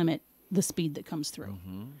also limit the speed that comes through.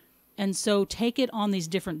 And so take it on these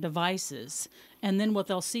different devices, and then what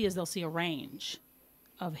they'll see is a range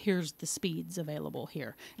of here's the speeds available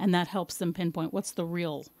here, and that helps them pinpoint what's the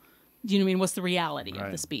real. Do you know what I mean? What's the reality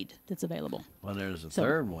of the speed that's available? Well, there's a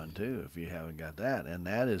third one, too, if you haven't got that. And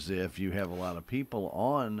that is if you have a lot of people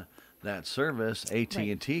on that service,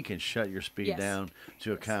 AT&T can shut your speed down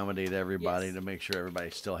to accommodate everybody, to make sure everybody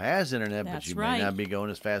still has internet, but you may not be going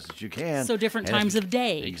as fast as you can. So different times of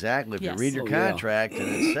day. Exactly. If you read your contract and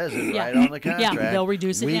it says it right on the contract, they'll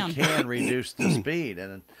reduce it down. We can reduce the speed.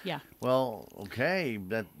 And well, okay,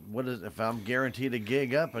 what is if I'm guaranteed a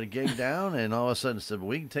gig up and a gig down, and all of a sudden said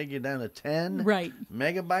we can take you down to 10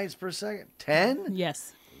 megabytes per second? 10?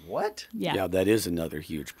 Yes. What? Yeah, that is another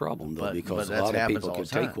huge problem, though, because a lot of people can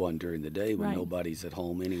take one during the day when nobody's at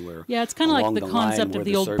home anywhere. Yeah, it's kind of like the concept of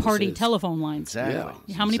the old party telephone lines. Exactly.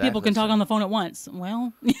 Yeah. How many people can talk on the phone at once?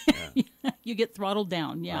 Well, you get throttled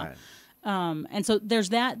down. Yeah. Right. And so there's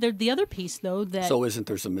that. The other piece, though, that so isn't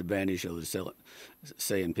there some advantage of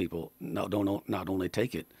saying people not only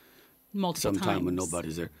take it multiple sometime times when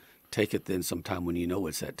nobody's there, take it then sometime when you know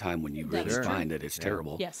it's that time when you really find that it's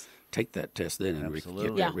terrible. Yes. Take that test then and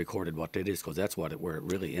get that recorded what it is, because that's where it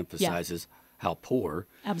really emphasizes how poor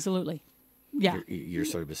your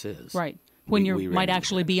service is. Right. When you might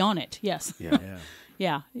actually be on it. Yes.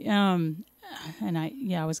 Yeah. And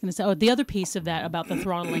I was going to say, the other piece of that about the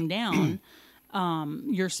throttling down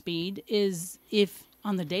your speed is if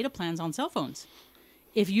on the data plans on cell phones,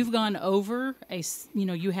 if you've gone over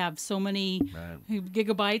you have so many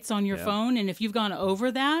gigabytes on your phone, and if you've gone over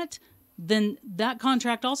that, then that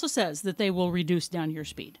contract also says that they will reduce down your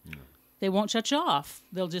speed. They won't shut you off.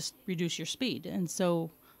 They'll just reduce your speed. And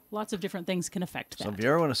so lots of different things can affect that. So if you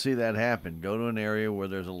ever want to see that happen, go to an area where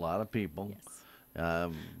there's a lot of people.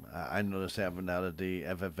 Yes. I know this happened out at the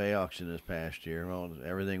FFA auction this past year. Well,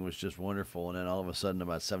 everything was just wonderful, and then all of a sudden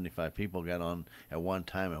about 75 people got on at one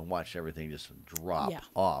time and watched everything just drop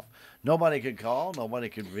off. Nobody could call, nobody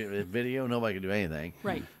could video, nobody could do anything.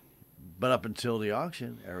 Right. But up until the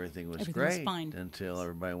auction, everything was great. Fine. Until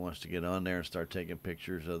everybody wants to get on there and start taking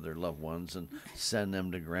pictures of their loved ones and send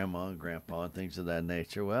them to grandma and grandpa and things of that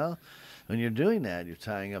nature. Well, when you're doing that, you're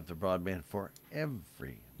tying up the broadband for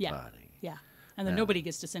everybody. Yeah. And then nobody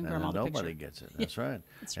gets to send grandma the picture. Nobody gets it. That's right.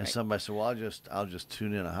 That's and right. somebody said, "Well, I'll just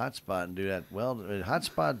tune in a hotspot and do that." Well, a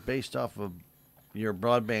hotspot based off of your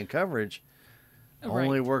broadband coverage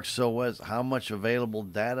only works so well. How much available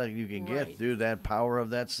data you can get through that power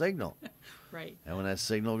of that signal. Right. And when that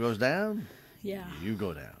signal goes down, you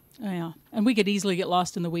go down. Yeah, and we could easily get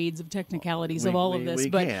lost in the weeds of technicalities of all of this,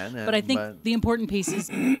 but I think the important piece is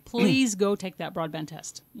please go take that broadband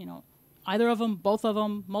test. Either of them, both of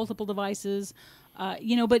them, multiple devices. But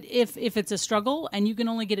if it's a struggle and you can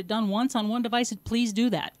only get it done once on one device, please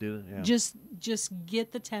do that. Just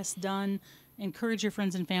get the test done. Encourage your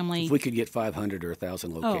friends and family. If we could get 500 or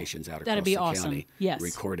 1,000 locations out across the county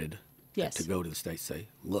recorded to go to the state, say,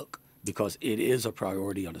 look, because it is a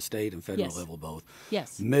priority on the state and federal level both.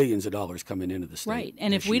 Yes. Millions of dollars coming into the state. Right.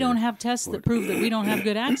 And if we don't have tests that prove that we don't have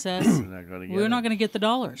good access, we're not going to get the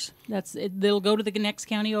dollars. They'll go to the next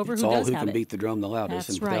county over it's who all does who have can it. beat the drum the loudest.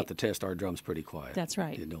 That's and without the test, our drum's pretty quiet. That's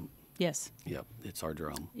right. Yes. Yep, it's our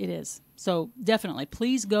drone. It is. So definitely,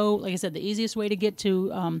 please go. Like I said, the easiest way to get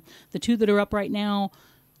to the two that are up right now,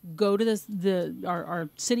 go to our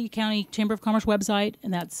city county chamber of commerce website,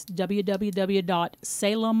 and that's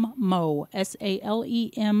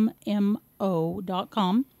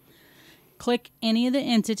www.salemmo.com. Click any of the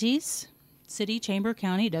entities, city, chamber,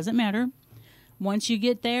 county, doesn't matter. Once you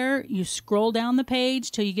get there, you scroll down the page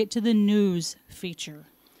till you get to the news feature,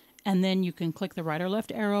 and then you can click the right or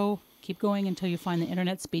left arrow. Keep going until you find the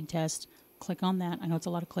internet speed test. Click on that. I know it's a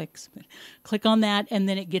lot of clicks, but click on that, and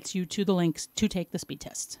then it gets you to the links to take the speed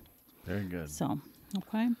test. Very good. So,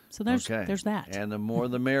 okay. So there's that. And the more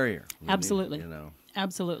the merrier. Absolutely. You know.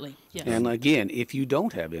 Absolutely. Yes. And again, if you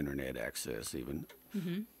don't have internet access, even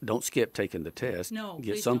don't skip taking the test. No,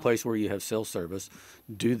 get please someplace where you have cell service.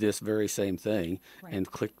 Do this very same thing, Right. and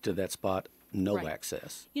click to that spot. No Right.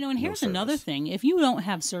 access. You know, and No here's another service. thing. If you don't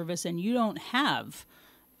have service and you don't have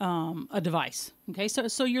a device, okay,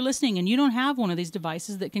 so you're listening and you don't have one of these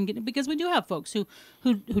devices that can get, because we do have folks who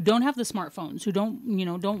don't have the smartphones, who don't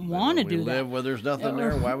want to We do live that. where there's nothing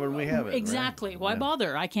there. Why would we have it? right? Exactly. Why Yeah.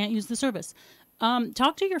 bother? I can't use the service.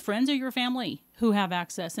 Talk to your friends or your family who have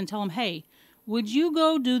access and tell them, hey, would you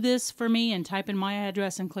go do this for me and type in my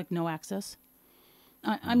address and click no access?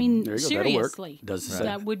 I mean, There you go. That'll work. seriously, Does the same.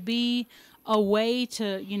 that would be a way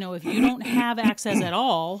to, if you don't have access at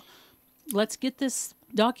all, let's get this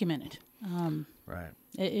documented. Right.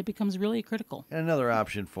 It becomes really critical. And another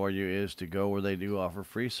option for you is to go where they do offer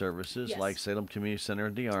free services, Yes. like Salem Community Center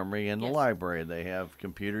at the Armory and the Yes. library. They have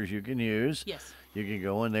computers you can use. Yes. You can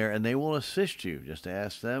go in there, and they will assist you. Just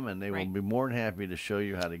ask them, and they will Right. be more than happy to show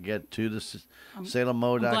you how to get to the glad you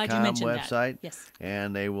salemmo.com mentioned that. website. Yes.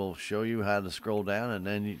 And they will show you how to scroll down, and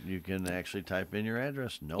then you can actually type in your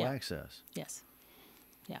address. No Yeah. access. Yes.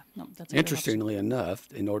 Yeah. No, that's a good option. Interestingly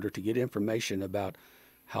enough, in order to get information about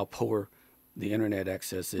how poor the internet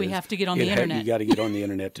access is, We have to get on the internet. You got to get on the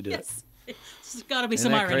internet to do Yes. There's got to be Isn't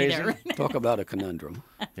some that irony crazy? there. it. Talk about a conundrum.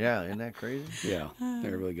 Yeah, isn't that crazy? Yeah,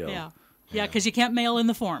 there we go. Yeah. Yeah, because you can't mail in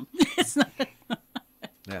the form. It's not, Yeah.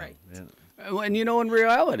 Right. And- And in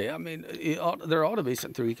reality, I mean, there ought to be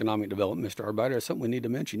something through economic development, Mr. Arbiter, something we need to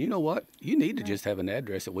mention. You know what? You need to just have an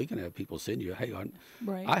address that we can have people send you. Hey,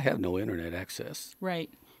 Right. I have no internet access. right.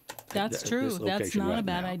 That's at true. this That's location not right a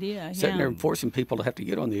bad now. idea. Sitting Yeah. there forcing people to have to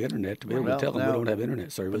get on the internet to be able Well, to tell them now- we don't have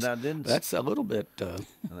internet service. now didn't- That's a little bit.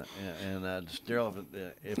 Steele,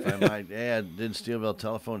 if I might add, did Steelville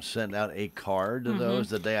Telephone send out a card to those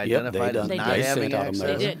that they they identified as done. not They having sent out a access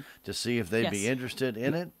mailer. They did. to see if they'd be Yes. interested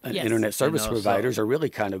in it? Yes. Internet service so- providers are really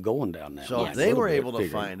kind of going down that. So line if a they little were bit, able to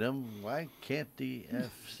figuring. find them, why can't the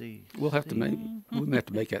FC? We'll have to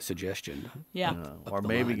make that suggestion. Yeah. Or the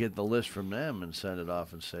maybe line. get the list from them and send it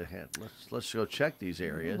off and say, hey, let's go check these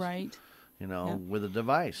areas. Right. You with a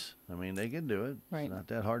device. I mean, they can do it. Right. It's not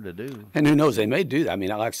that hard to do. And who knows? They may do that. I mean,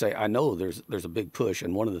 like I say, I know there's a big push,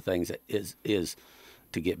 and one of the things that is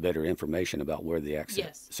to get better information about where the access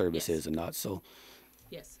Yes, service yes. is and not. So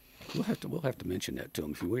Yes. we'll have to mention that to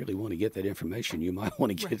them. If you really want to get that information, you might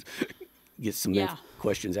want to get some Yeah.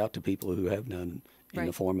 questions out to people who have none in the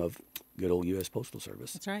Right. form of good old U.S. Postal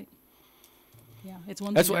Service. That's right. Yeah. It's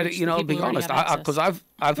one That's thing why to reach the to people be who already honest, have access. because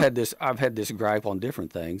I've had this gripe on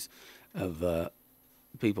different things, of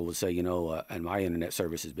people would say, and my internet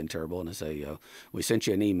service has been terrible, and I say, we sent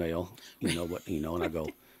you an email, and I go,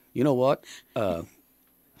 you know what, the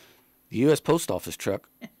U.S. Post Office truck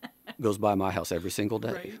goes by my house every single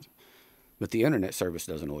day, Right. but the internet service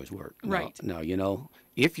doesn't always work. Right. Now,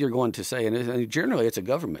 if you're going to say, and generally it's a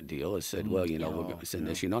government deal, it said, well, we're going to send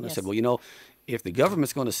this, and I Yes. said, well, if the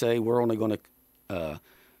government's going to say we're only going to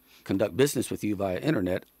conduct business with you via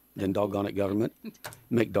internet, then doggone it, government,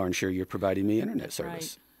 make darn sure you're providing me internet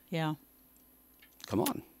service. Right. Yeah. Come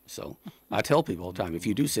on. So I tell people all the time, if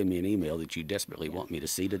you do send me an email that you desperately want me to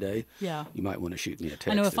see today, Yeah. you might want to shoot me a text.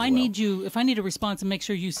 I know if as I well. need a response and make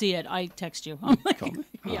sure you see it, I text you. I'm like,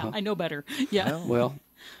 yeah, I know better. Yeah. Well,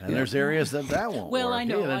 And there's areas that won't Well, work I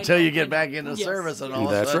know, either I until know, you I get know. back into Yes. service, and all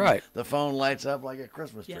of a That's sudden right. the phone lights up like a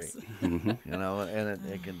Christmas tree. Yes. And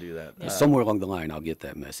it can do that. somewhere along the line, I'll get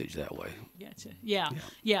that message that way. Gotcha. Yeah.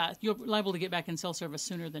 You're liable to get back in cell service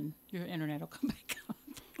sooner than your internet will come back up.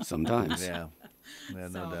 Sometimes. Yeah, no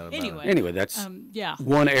So, doubt about anyway. it. Anyway, that's Yeah.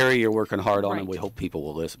 one area you're working hard on, and Right. we hope people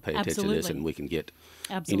will pay attention to this, Absolutely. and we can get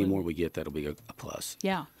Absolutely. any more we get, that'll be a plus.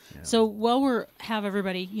 Yeah. So while have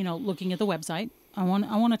everybody, looking at the website, I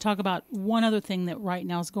want to talk about one other thing that right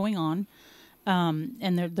now is going on,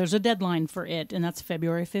 and there's a deadline for it, and that's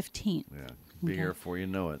February 15th. Yeah, be here before you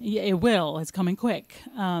know it. Yeah, it will. It's coming quick.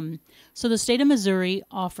 So the state of Missouri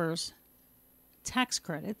offers tax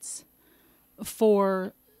credits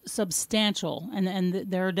for substantial, and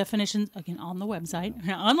there are definitions, again, on the website,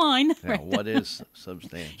 online. Now, what is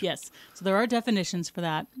substantial? Yes. So there are definitions for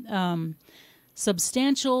that.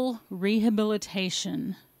 Substantial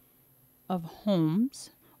rehabilitation of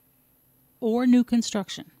homes or new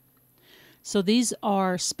construction. So these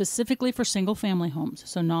are specifically for single-family homes.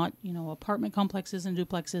 So not, apartment complexes and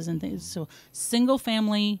duplexes and things. So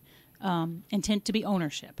single-family intent to be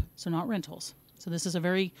ownership. So not rentals. So this is a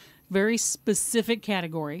very, very specific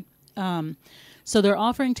category. So they're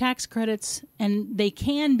offering tax credits, and they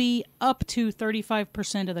can be up to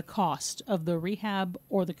 35% of the cost of the rehab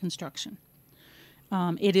or the construction.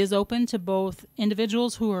 It is open to both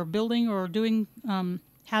individuals who are building or doing,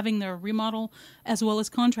 having their remodel, as well as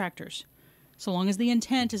contractors, so long as the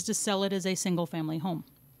intent is to sell it as a single-family home.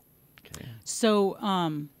 Okay. So,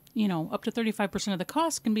 up to 35% of the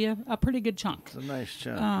cost can be a pretty good chunk. It's a nice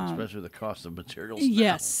chunk, especially the cost of materials now.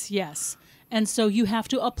 Yes. And so you have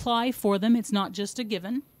to apply for them. It's not just a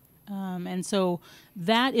given. And so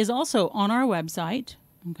that is also on our website.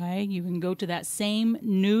 Okay, you can go to that same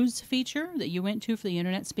news feature that you went to for the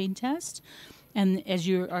internet speed test. And as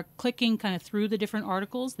you are clicking kind of through the different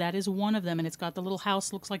articles, that is one of them. And it's got the little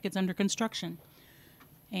house, looks like it's under construction.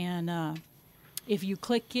 And if you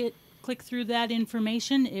click through that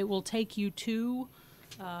information, it will take you to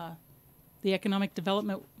the Economic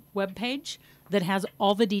Development webpage that has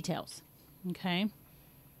all the details. Okay.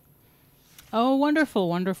 Oh, wonderful,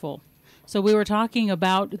 wonderful. So we were talking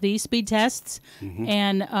about the speed tests,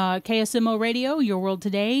 and KSMO Radio, Your World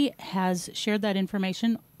Today, has shared that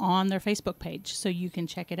information on their Facebook page, so you can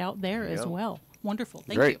check it out there as well. Wonderful.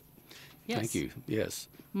 Thank Great. you. Yes. Thank you. Yes.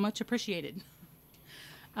 Much appreciated.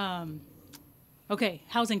 Okay,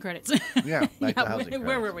 housing credits. Yeah, back to housing credits.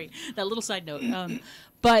 Where were we? That little side note.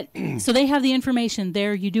 But so they have the information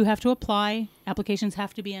there. You do have to apply. Applications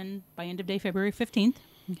have to be in by end of day February 15th.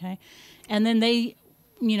 Okay, and then they,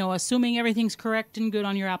 assuming everything's correct and good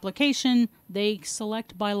on your application, they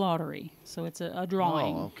select by lottery. So it's a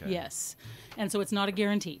drawing. Oh, okay. Yes, and so it's not a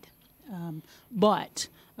guaranteed. But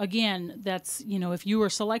again, that's, if you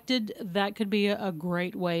were selected, that could be a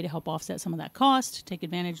great way to help offset some of that cost, take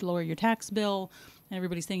advantage, lower your tax bill. And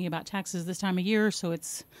everybody's thinking about taxes this time of year, so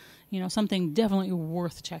it's, something definitely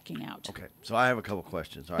worth checking out. Okay, so I have a couple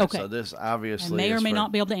questions. All right, Okay. so this obviously I may or is may for,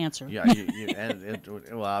 not be able to answer. Yeah,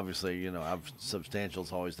 well, obviously, substantial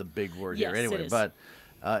is always the big word Yes, here anyway. it is. But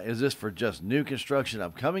is this for just new construction,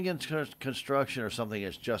 upcoming construction, or something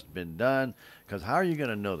that's just been done? Because how are you going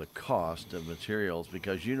to know the cost of materials?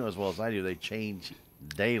 Because you know as well as I do, they change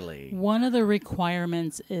daily. One of the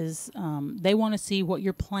requirements is they want to see what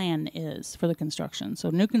your plan is for the construction. So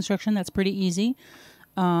new construction, that's pretty easy.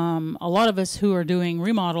 A lot of us who are doing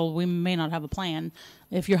remodel, we may not have a plan.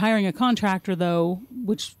 If you're hiring a contractor, though,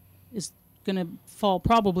 which is going to fall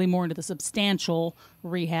probably more into the substantial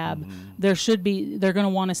rehab, they're going to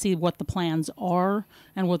want to see what the plans are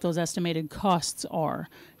and what those estimated costs are.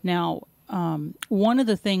 Now, one of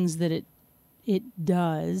the things that it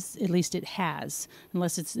does, at least it has,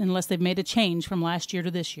 unless they've made a change from last year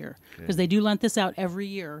to this year, because they do lent this out every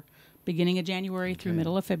year, beginning of January through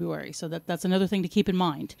middle of February. So that's another thing to keep in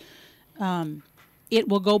mind. It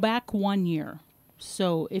will go back 1 year.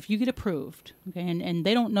 So if you get approved, okay, and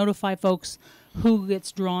they don't notify folks who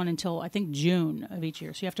gets drawn until, I think, June of each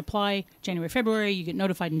year. So you have to apply January, February. You get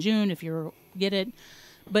notified in June if you get it.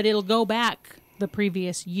 But it'll go back the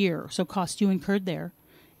previous year, so cost you incurred there.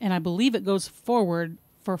 And I believe it goes forward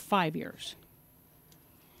for 5 years.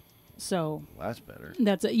 So Well, that's better.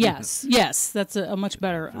 that's yes, that's a much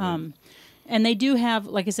better. And they do have,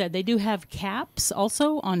 like I said, they do have caps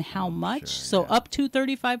also on how much. So up to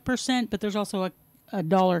 35%, but there's also a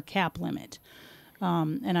dollar cap limit.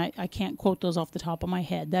 And I can't quote those off the top of my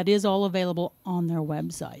head. That is all available on their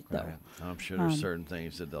website, though. Right. I'm sure there's certain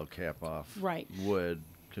things that they'll cap off. Right. Wood,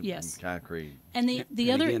 Yes. concrete. And the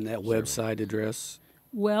other, Again, that website address.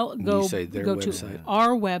 well, you go say their to website. our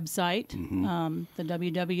website, the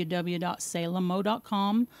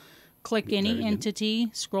www.salemo.com. Click any entity,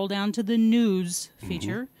 scroll down to the news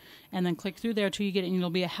feature, and then click through there till you get it, and it'll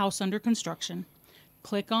be a house under construction.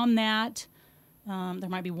 Click on that. There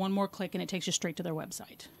might be one more click, and it takes you straight to their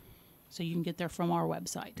website. So you can get there from our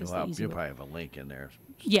website. It's the easy You'll way. probably have a link in there.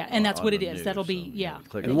 Yeah, and that's on what it the is. news, That'll be, so, yeah.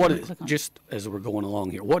 click And on what that. is, Click on it. just as we're going along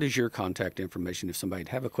here, what is your contact information if somebody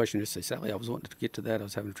have a question? Just say, Sally, I was wanting to get to that. I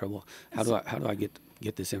was having trouble. How do I get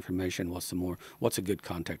this information? What's a good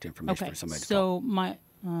contact information Okay, for somebody to call? so my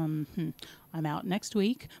I'm out next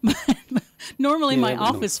week, but normally my Yeah,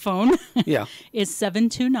 but no. office phone Yeah. is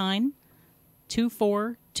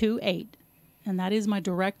 729-2428. and that is my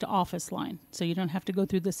direct office line. So you don't have to go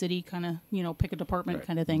through the city, kind of, pick a department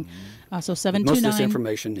kind of thing. So 729. Most of this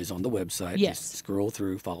information is on the website. Yes. Just scroll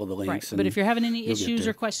through, follow the links. Right. And But if you're having any you'll get issues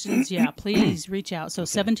there. or questions, please reach out. So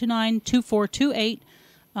 729-2428.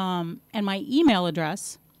 And my email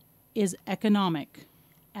address is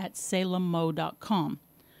economic@salemmo.com.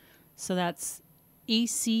 So that's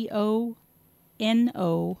ECONOMIC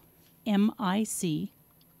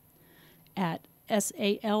at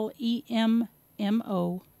SALEMMO.com.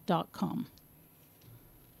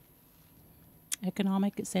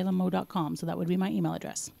 economic@salemmo.com. So that would be my email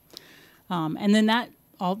address. And then that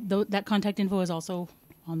contact info is also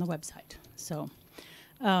on the website. So,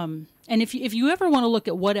 and if you ever want to look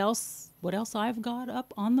at what else I've got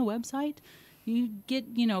up on the website, you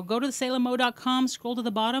go to the salemmo.com, scroll to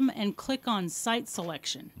the bottom, and click on site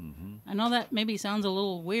selection. I know that maybe sounds a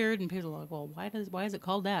little weird, and people are like, well, why is it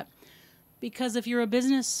called that? Because if you're a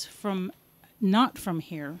business not from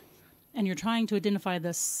here, and you're trying to identify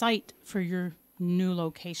the site for your new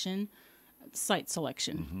location, site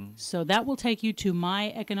selection. So that will take you to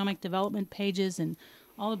my economic development pages and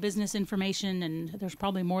all the business information, and there's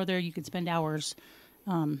probably more there. You could spend hours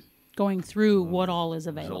going through what all is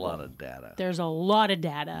available. There's a lot of data. There's a lot of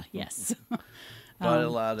data, yes. But a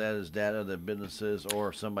lot of that is data that businesses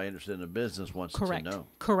or somebody interested in a business wants to know.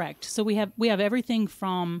 Correct. So we have everything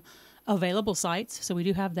from available sites. So we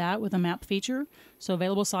do have that with a map feature. So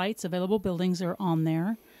available sites, available buildings are on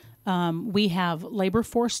there. We have labor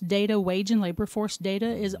force data, wage and labor force data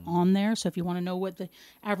is on there. So if you want to know what the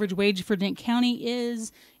average wage for Dent County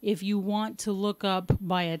is, if you want to look up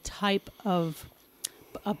by a type of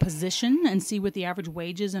a position and see what the average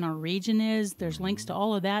wages in our region is, there's links to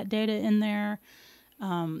all of that data in there.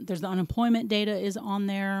 There's the unemployment data is on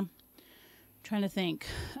there. Trying to think.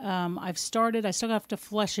 I still have to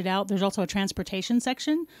flesh it out. There's also a transportation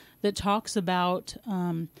section that talks about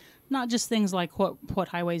not just things like what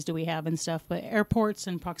highways do we have and stuff, but airports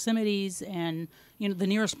and proximities and the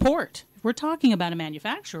nearest port. If we're talking about a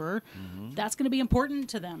manufacturer, that's going to be important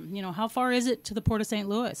to them. How far is it to the Port of St.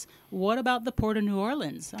 Louis? What about the Port of New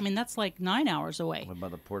Orleans? I mean, that's like 9 hours away. What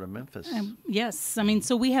about the Port of Memphis? Yes, I mean,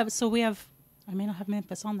 so we have. I may not have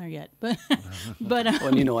Memphis on there yet, but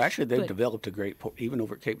well, actually, they've developed a great port, even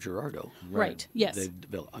over at Cape Girardeau. Right. Yes. They've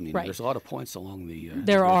developed. Right. There's a lot of points along the.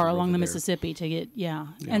 There are along the there. Mississippi to get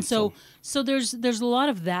and so there's a lot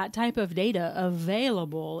of that type of data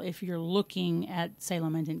available if you're looking at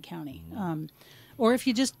Salem and Dent County, or if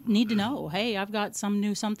you just need to know, hey, I've got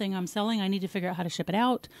something I'm selling, I need to figure out how to ship it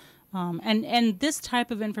out, and this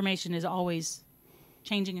type of information is always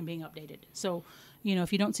changing and being updated. So.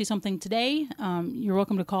 If you don't see something today, you're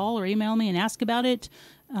welcome to call or email me and ask about it.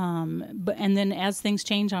 And then as things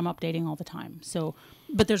change, I'm updating all the time. So,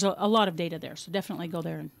 but there's a lot of data there, so definitely go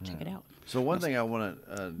there and check it out. So one thing I want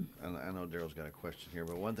to, and I know Darrell's got a question here,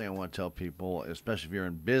 but one thing I want to tell people, especially if you're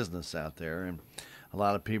in business out there, and a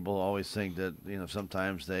lot of people always think that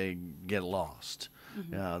sometimes they get lost.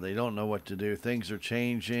 They don't know what to do. Things are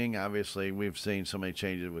changing. Obviously, we've seen so many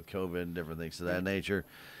changes with COVID and different things of that nature.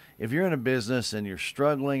 If you're in a business and you're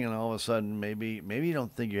struggling and all of a sudden maybe you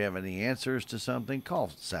don't think you have any answers to something,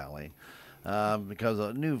 call Sally. Because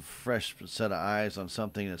a new, fresh set of eyes on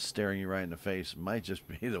something that's staring you right in the face might just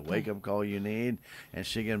be the wake-up call you need, and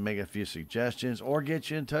she can make a few suggestions or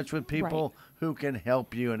get you in touch with people who can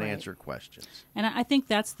help you and answer questions. And I think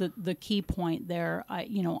that's the key point there.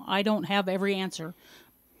 I don't have every answer,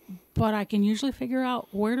 but I can usually figure out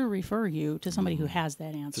where to refer you to somebody who has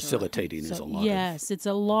that answer. Facilitating is a lot. Yes, it's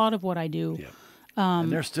a lot of what I do. Yeah.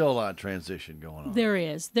 And there's still a lot of transition going on. There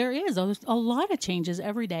is. There's a lot of changes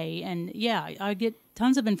every day. And, I get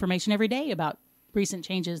tons of information every day about recent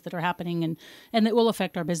changes that are happening and that will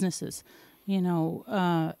affect our businesses.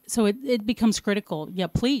 So it becomes critical. Yeah,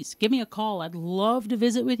 please give me a call. I'd love to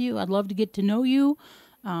visit with you. I'd love to get to know you,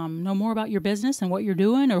 know more about your business and what you're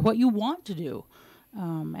doing or what you want to do.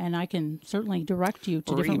 And I can certainly direct you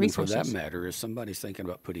to different resources. Or even for that matter, if somebody's thinking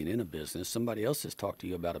about putting in a business, somebody else has talked to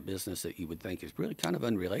you about a business that you would think is really kind of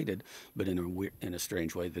unrelated, but in a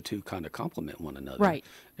strange way, the two kind of complement one another. Right.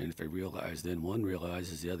 And if they realize, then one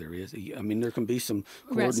realizes the other is. I mean, there can be some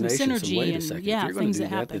Right, some coordination. synergy wait a and, second. yeah, if you're going things to do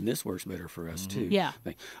that happen. then this works better for us too. Yeah.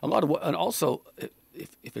 A lot of and also,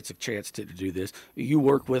 if it's a chance to do this, you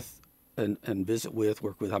work with. And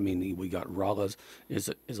work with. I mean, we got Rolla's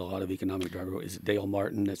is a lot of economic driver. Is it Dale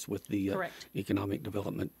Martin that's with the Economic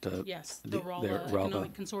Development? Yes, the Rolla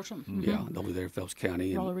Economic Consortium. Mm-hmm. Yeah, over there in Phelps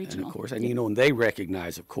County, Rolla and Regional. of course, and they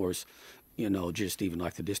recognize, of course, just even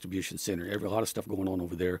like the distribution center, a lot of stuff going on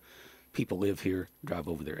over there. people live here, drive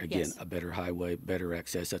over there. Again, Yes. a better highway, better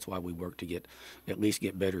access. That's why we work to at least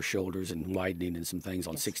get better shoulders and widening and some things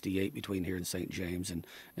on Yes. 68 between here and St. James, and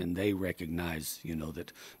they recognize,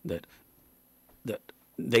 that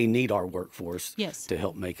they need our workforce Yes. to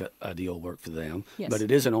help make a deal work for them. Yes. But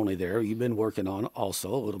it isn't only there. You've been working on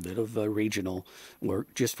also a little bit of regional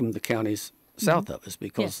work just from the counties south of us,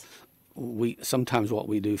 because sometimes what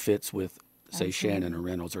we do fits with, say, Shannon or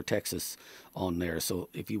Reynolds or Texas on there. So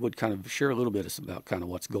if you would kind of share a little bit about kind of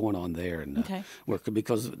what's going on there and Okay. work,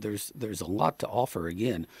 because there's a lot to offer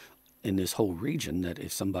again in this whole region that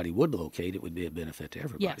if somebody would locate, it would be a benefit to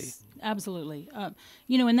everybody. Yes, absolutely. And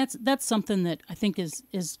that's something that I think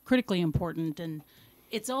is critically important, and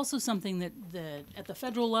it's also something that at the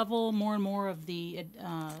federal level, more and more of the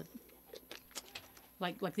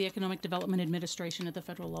like the Economic Development Administration at the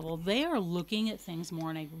federal level, they are looking at things more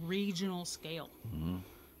on a regional scale. Mm-hmm.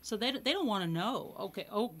 So they don't want to know. Okay,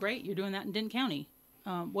 oh great, you're doing that in Denton County.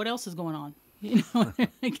 What else is going on?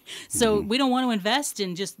 So we don't want to invest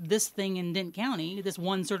in just this thing in Denton County, this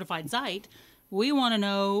one certified site. We want to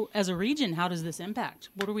know as a region, how does this impact?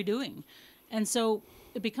 What are we doing? And so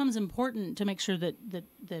it becomes important to make sure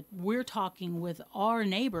that we're talking with our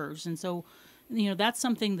neighbors. And so, that's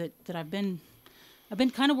something that I've been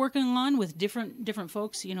kind of working on with different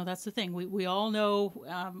folks. That's the thing. We all know,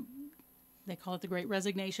 they call it the Great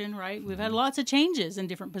Resignation, right? We've had lots of changes in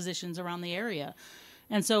different positions around the area.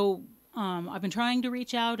 And so I've been trying to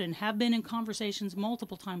reach out and have been in conversations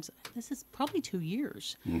multiple times. This is probably 2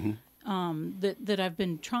 years that I've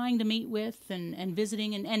been trying to meet with and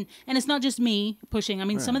visiting. And it's not just me pushing. I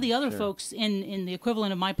mean, some of the other folks in the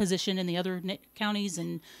equivalent of my position in the other counties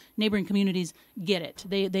and neighboring communities get it.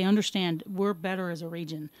 They understand we're better as a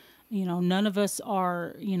region. None of us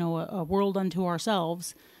are, a world unto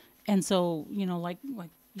ourselves. And so, like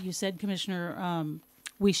you said, Commissioner,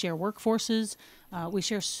 we share workforces. We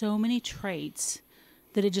share so many traits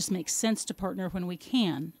that it just makes sense to partner when we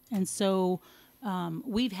can. And so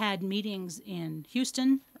we've had meetings in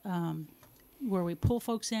Houston where we pull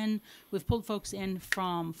folks in. We've pulled folks in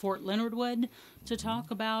from Fort Leonard Wood to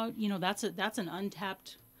talk about, that's an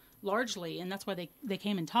untapped largely, and that's why they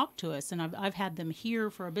came and talked to us. And I've had them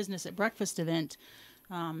here for a business at breakfast event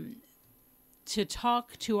to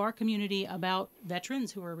talk to our community about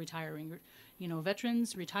veterans who are retiring.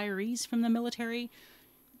 Veterans, retirees from the military,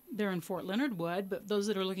 they're in Fort Leonard Wood, but those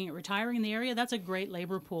that are looking at retiring in the area, that's a great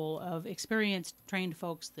labor pool of experienced, trained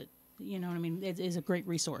folks that, it is a great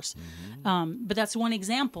resource. But that's one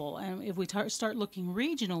example. And if we start looking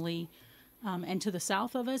regionally and to the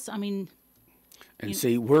south of us, And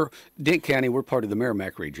see, Dent County, we're part of the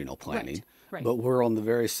Merrimack Regional Planning, right. But we're on the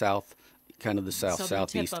very south, kind of the Southern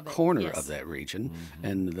southeast tip of it, corner yes. of that region,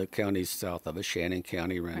 and the counties south of us, Shannon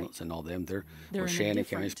County, Reynolds, and all them, They're well, in a Shannon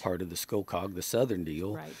County is different- part of the SCOCOG, the southern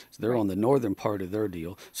deal. Right, So they're on the northern part of their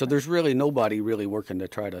deal. So there's really nobody really working to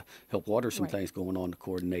try to help water some Right. things going on to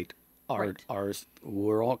coordinate. Right. Ours,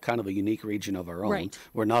 we're all kind of a unique region of our own. Right.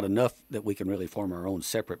 We're not enough that we can really form our own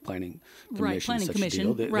separate planning commission. Right, planning such commission,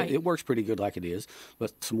 A deal. right. It works pretty good like it is,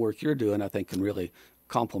 but some work you're doing, I think, can really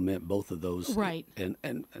complement both of those. Right. And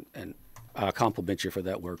compliment you for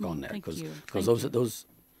that work on that, thank because you. those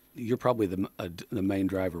you're probably the main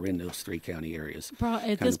driver in those 3 county areas. At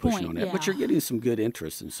kinda this pushing point, on that. yeah. But you're getting some good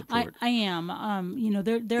interest and support. I am.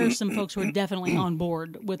 There are some folks who are definitely on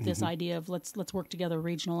board with this idea of let's work together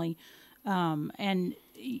regionally, and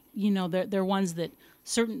they're ones that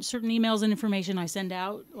certain emails and information I send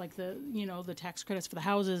out, like the tax credits for the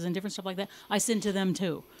houses and different stuff like that, I send to them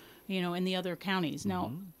too, in the other counties.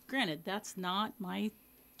 Now, granted, that's not my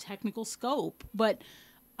technical scope, but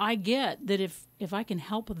I get that if I can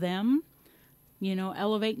help them,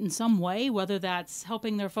 elevate in some way, whether that's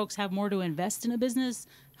helping their folks have more to invest in a business,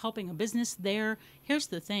 helping a business there. Here's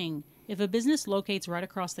the thing. If a business locates right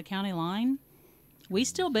across the county line, we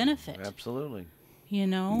still benefit. Absolutely.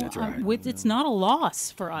 That's right. It's not a loss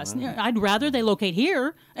for us. I'd rather they locate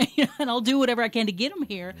here, and I'll do whatever I can to get them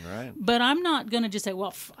here. Right. But I'm not going to just say,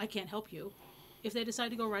 well, I can't help you if they decide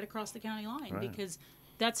to go right across the county line, because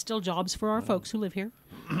that's still jobs for our folks who live here.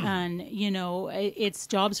 And, it's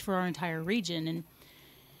jobs for our entire region.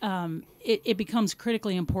 And it becomes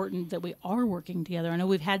critically important that we are working together. I know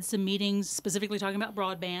we've had some meetings specifically talking about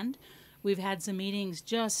broadband. We've had some meetings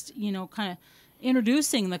just, kind of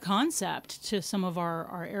introducing the concept to some of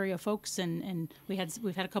our area folks, and we've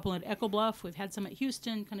had a couple at Echo Bluff, we've had some at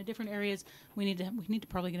Houston, kind of different areas. We need to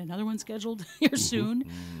probably get another one scheduled here soon.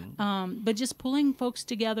 But just pulling folks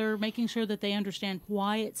together, making sure that they understand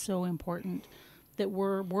why it's so important that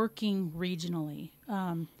we're working regionally.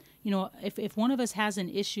 if one of us has an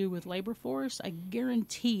issue with labor force, I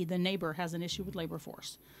guarantee the neighbor has an issue with labor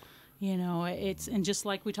force. And just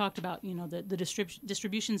like we talked about, the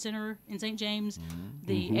distribution center in St. James,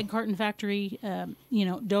 the egg carton factory,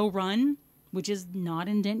 Doe Run, which is not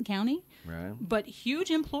in Dent County, Right. but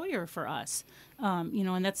huge employer for us.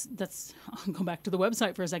 And that's I'll go back to the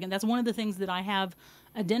website for a second. That's one of the things that I have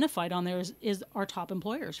identified on there is our top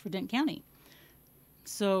employers for Dent County.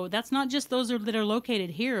 So that's not just those that are located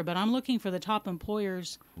here, but I'm looking for the top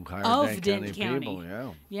employers of Dent County. People, yeah.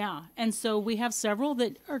 Yeah, and so we have several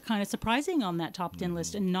that are kind of surprising on that top 10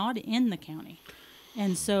 list and not in the county.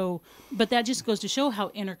 And so, but that just goes to show how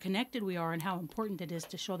interconnected we are and how important it is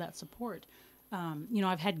to show that support.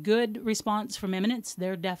 I've had good response from Eminence.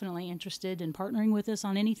 They're definitely interested in partnering with us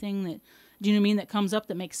on anything that, that comes up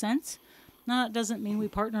that makes sense. Now, that doesn't mean we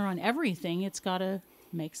partner on everything. It's got to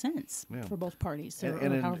make sense for both parties, or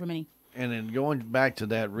however many. And then going back to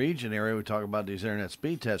that region area, we talk about these internet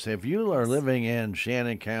speed tests. If you are living in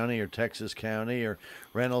Shannon County or Texas County or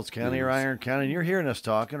Reynolds County or Iron County, and you're hearing us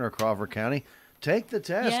talking, or Crawford County, take the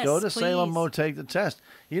test. Yes, go to please. Salem Mo, take the test.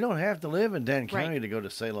 You don't have to live in Dent County to go to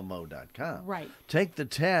salemmo.com. Right. Take the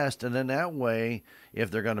test, and then that way, if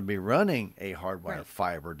they're going to be running a hardwire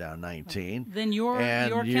fiber down 19, then your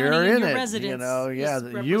and county you're and in your it,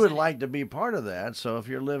 residents you would like to be part of that. So if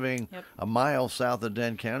you're living Yep. a mile south of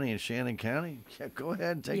Dent County in Shannon County, go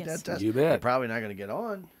ahead and take that test. You bet. You're probably not going to get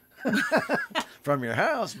on from your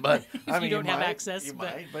house, but I mean, you don't have might, access, you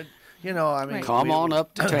but- might, but I mean, Come on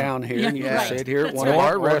up to town here, and you Yeah, can right. sit here at That's one right. of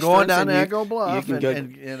our Or restaurants. going down and Echo Bluff you can go,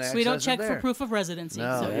 and So we don't access check it for there. proof of residency.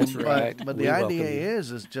 No, so. That's right. But We the welcome idea you.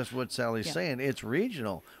 is just what Sally's Yeah. saying. It's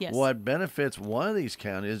regional. Yes. What benefits one of these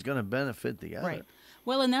counties is going to benefit the other. Right.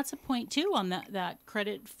 Well, and that's a point, too, on that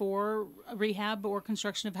credit for rehab or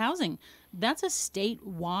construction of housing. That's a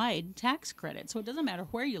statewide tax credit, so it doesn't matter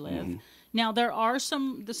where you live. Now, there are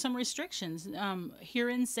some restrictions. Here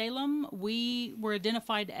in Salem, we were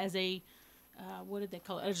identified as a, what did they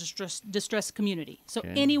call it, a distressed community. So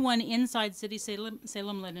anyone inside city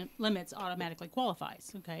Salem limits automatically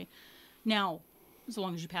qualifies, okay? Now, as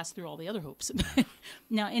long as you pass through all the other hoops.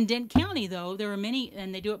 Now, in Dent County, though, there are many,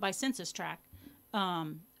 and they do it by census tract.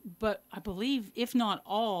 But I believe, if not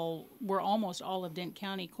all, where almost all of Dent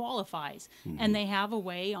County qualifies. And they have a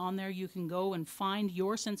way on there you can go and find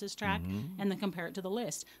your census tract and then compare it to the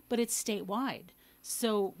list. But it's statewide.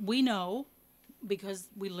 So we know, because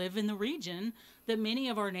we live in the region, that many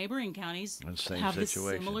of our neighboring counties have this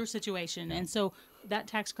similar situation. And so that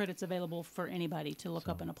tax credit's available for anybody to look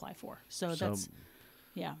up and apply for. So that's...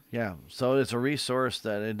 Yeah. Yeah. So it's a resource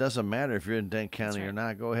that it doesn't matter if you're in Dent County right. or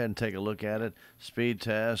not. Go ahead and take a look at it. Speed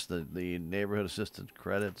test, the neighborhood assistance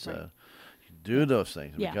credits. Right. Do those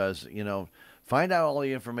things Yeah. because, find out all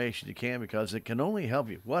the information you can because it can only help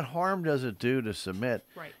you. What harm does it do to submit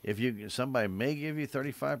Right. if somebody may give you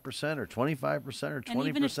 35% or 25% or 20%? And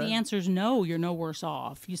even if the answer is no, you're no worse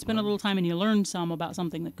off. You spend a little time and you learn some about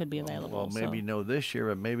something that could be available. Well, maybe so. no this year,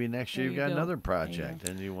 but maybe next year There you've you got go. another There you project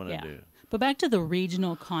go. and you want to do. But back to the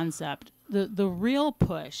regional concept, the real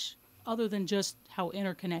push, other than just how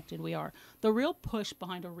interconnected we are, the real push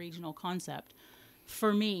behind a regional concept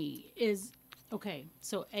for me is, okay,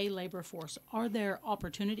 so labor force. Are there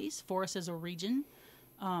opportunities for us as a region?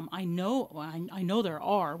 I know there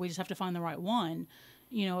are. We just have to find the right one.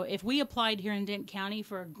 If we applied here in Dent County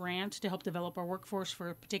for a grant to help develop our workforce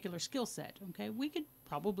for a particular skill set, okay, we could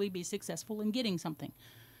probably be successful in getting something.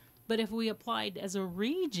 But if we applied as a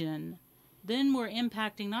region, then we're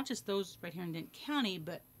impacting not just those right here in Dent County,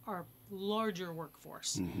 but our larger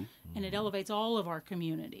workforce. And it elevates all of our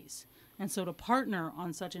communities. And so to partner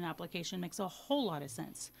on such an application makes a whole lot of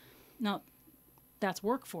sense. Now, that's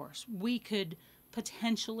workforce. We could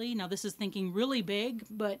potentially, now this is thinking really big,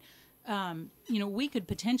 but, we could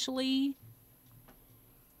potentially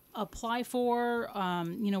apply for,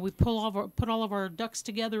 we put all of our ducks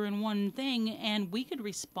together in one thing, and we could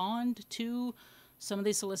respond to some of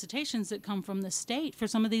these solicitations that come from the state for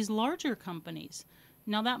some of these larger companies.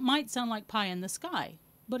 Now, that might sound like pie in the sky,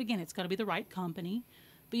 but again, it's got to be the right company.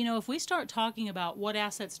 But, if we start talking about what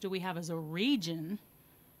assets do we have as a region,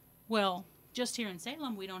 well, just here in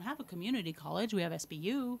Salem, we don't have a community college. We have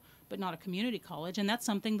SBU, but not a community college, and that's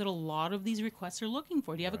something that a lot of these requests are looking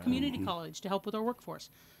for. Do you have a community college to help with our workforce?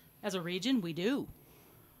 As a region, we do.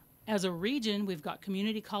 As a region, we've got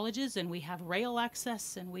community colleges, and we have rail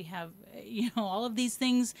access, and we have, all of these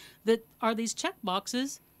things that are these check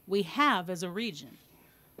boxes we have as a region.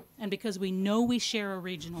 And because we know we share a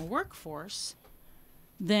regional workforce,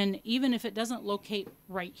 then even if it doesn't locate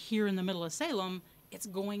right here in the middle of Salem, it's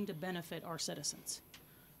going to benefit our citizens.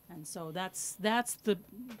 And so that's to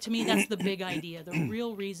me, that's the big idea, the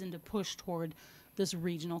real reason to push toward this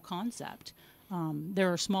regional concept.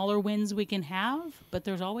 There are smaller wins we can have, but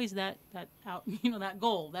there's always that that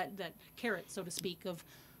goal, that carrot, so to speak, of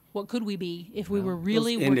what could we be if we were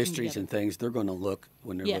really Those working industries together. and things, they're going to look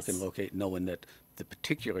when they're Yes. looking to locate, knowing that the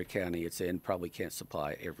particular county it's in probably can't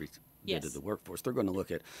supply every bit Yes. of the workforce. They're going to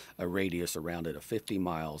look at a radius around it of 50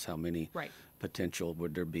 miles. How many Right. potential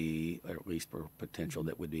would there be, or at least for potential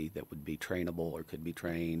that would be trainable or could be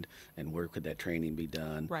trained, and where could that training be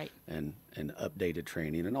done? Right. And updated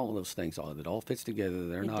training and all of those things. All of it all fits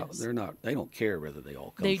together. does. They don't care whether they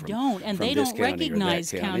all come They from. don't, and from they this don't county or that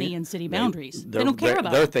recognize county. county and city boundaries. They They're- don't care they're-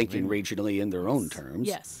 about They're it. thinking regionally in their own terms.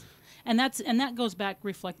 Yes, and that goes back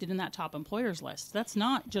reflected in that top employers list. That's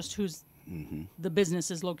not just who's the business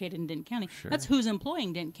is located in Denton County. That's who's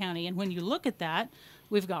employing Denton County. And when you look at that,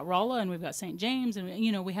 we've got Rolla and we've got St. James,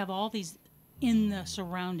 and we have all these in the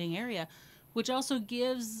surrounding area, which also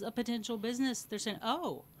gives a potential business. They're saying,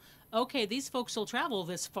 oh, okay, these folks will travel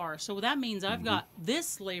this far, so that means I've got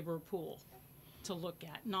this labor pool to look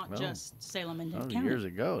at, not just Salem and Denton County. Years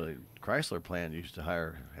ago, the Chrysler plant used to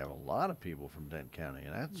have a lot of people from Denton County,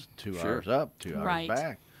 and that's 2 Sure. hours up, 2 hours Right.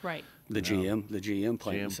 back. Right. The GM plant in GM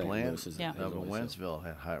St. plant Louis is Yeah. is up in always a- Wentzville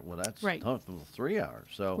had high, well, that's Right. 3 hours.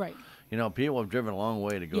 So, Right. People have driven a long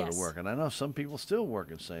way to go Yes. to work, and I know some people still work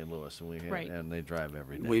in St. Louis, and Right. and they drive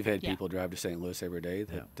every day. We've had Yeah. people drive to St. Louis every day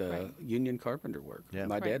that Right. union carpenter work. Yeah.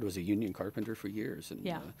 My Right. dad was a union carpenter for years, and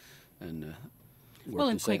Yeah. worked Well,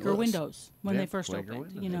 in and St. Quaker Louis. Windows when Yeah, they first Quaker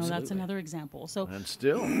opened. Windows. That's Absolutely. another example. So And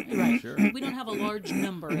still, Right. sure. we don't have a large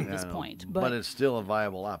number at this Yeah, point, but it's still a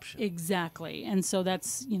viable option. exactly. And so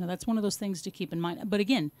that's one of those things to keep in mind. But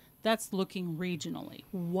again, that's looking regionally.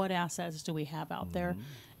 What assets do we have out there,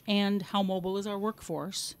 and how mobile is our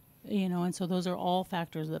workforce? And so those are all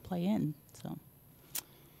factors that play in. So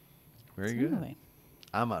Very so good. anyway.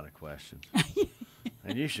 I'm out of questions.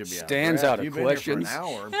 And you should be Stands out out of You've been here for an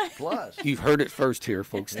questions. hour plus. You've heard it first here,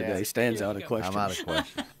 folks. Yeah. Today stands Here out you of go. questions. I'm out of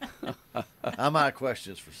questions. I'm out of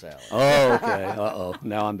questions for Sally. Oh, okay.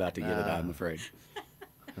 Now I'm about to get it. I'm afraid.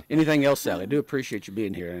 Anything else, Sally? I do appreciate you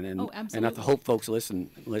being here, and Oh, I absolutely. hope folks listening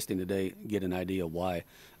today get an idea why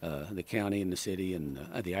the county and the city and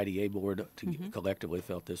the IDA board collectively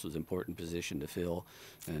felt this was an important position to fill,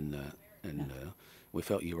 and we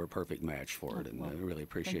felt you were a perfect match for it, and I really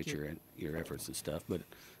appreciate you. your efforts and stuff. But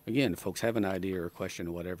again, if folks have an idea or a question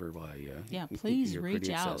or whatever, why Please you're reach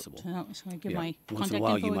pretty out. accessible. So I give Yeah. my Once contact in a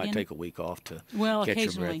while, info you again. might take a week off to Well, catch your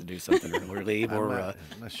occasionally. breath to do something or leave, or I'm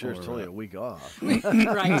not sure it's totally a week off.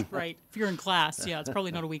 right. If you're in class, it's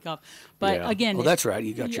probably not a week off. But yeah. again, well, that's right.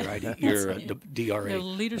 You got your Yeah, ID, your that's right. DRA. the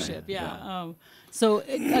leadership, so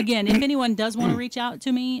again, if anyone does want to reach out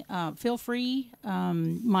to me, feel free.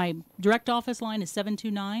 My direct office line is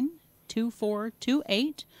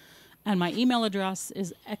 729-2428, and my email address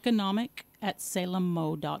is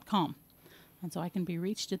economic@salemmo.com. And so I can be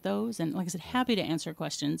reached at those, and like I said, happy to answer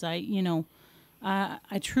questions. I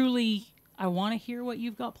truly want to hear what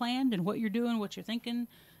you've got planned and what you're doing, what you're thinking.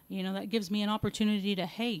 That gives me an opportunity to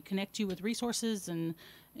connect you with resources, and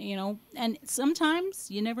and sometimes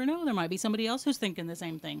you never know, there might be somebody else who's thinking the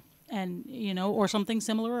same thing, and or something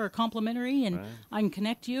similar or complementary, and I can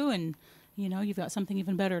connect you, and you've got something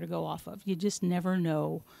even better to go off of. You just never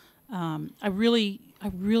know. I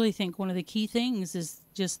really think one of the key things is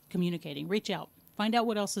just communicating. Reach out, find out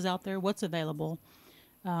what else is out there, what's available.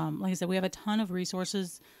 Like I said, we have a ton of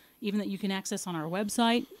resources, even that you can access on our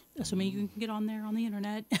website, assuming you can get on there on the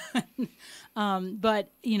internet. But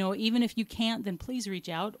even if you can't, then please reach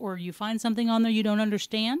out, or you find something on there you don't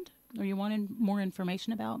understand or you want more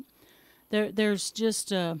information about. There's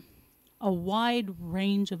just a wide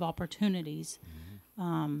range of opportunities.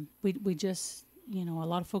 We just a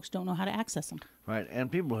lot of folks don't know how to access them. Right,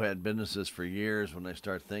 and people who had businesses for years, when they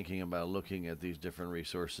start thinking about looking at these different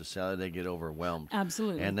resources, Sally, they get overwhelmed.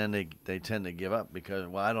 Absolutely. And then they tend to give up because,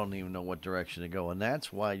 well, I don't even know what direction to go. And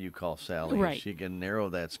that's why you call Sally. Right. She can narrow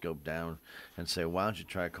that scope down and say, why don't you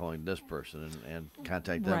try calling this person and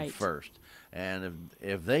contact them Right. first. And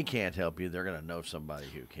if they can't help you, they're going to know somebody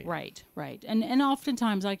who can. Right. And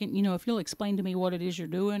oftentimes I can, if you'll explain to me what it is you're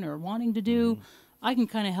doing or wanting to do, I can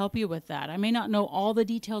kind of help you with that. I may not know all the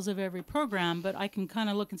details of every program, but I can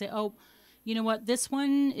kind of look and say, oh, you know what, this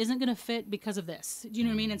one isn't going to fit because of this. Do you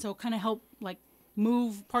know what I mean? And so kind of help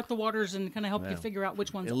part the waters and kind of help you figure out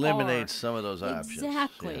which ones Eliminate are. some of those options.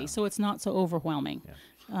 Exactly. Yeah. So it's not so overwhelming. Yeah.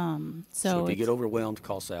 So if you get overwhelmed,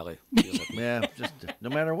 call Sally. Yeah, just no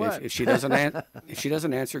matter what. If she doesn't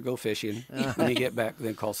answer, go fishing. When you get back,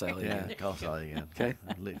 then call Sally Yeah, again. call Sally again. Okay.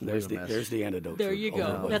 There's the antidote. There for you go.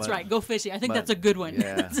 overwhelm. That's right. Go fishing. I think that's a good one.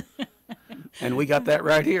 Yeah. And we got that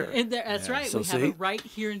right here. And that's right. So we have see? it right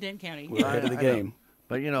here in Dent County. We're ahead of the I know. game.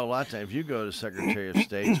 But a lot of times you go to Secretary of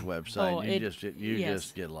State's website, Oh, you yes.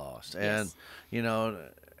 just get lost, Yes.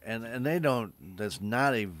 and and they don't. That's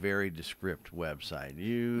not a very descriptive website.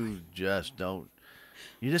 You just don't.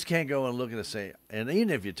 You just can't go and look at it and say, and even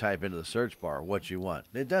if you type into the search bar what you want,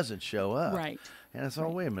 it doesn't show up. Right. And it's,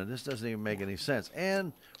 wait a minute, this doesn't even make any sense.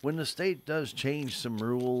 And when the state does change some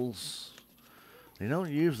rules, they don't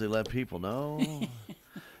usually let people know.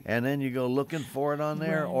 And then you go looking for it on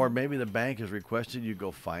there, Right. or maybe the bank has requested you go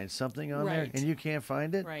find something on there, Right. and you can't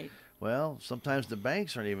find it. Right. Well, sometimes the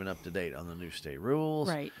banks aren't even up to date on the new state rules,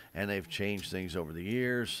 Right. and they've changed things over the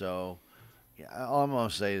years. So, all I'm going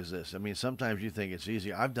to say is this. I mean, sometimes you think it's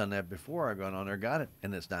easy. I've done that before. I've gone on there, got it,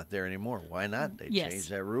 and it's not there anymore. Why not? They Yes. changed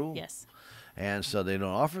that rule. Yes. And so they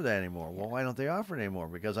don't offer that anymore. Well, why don't they offer it anymore?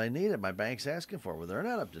 Because I need it. My bank's asking for it. Well, they're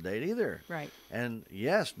not up to date either. Right. And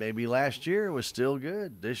yes, maybe last year it was still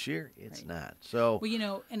good. This year, it's Right. not. So,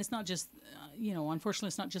 Well, and it's not just, unfortunately,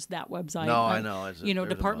 it's not just that website. No, I know. There's a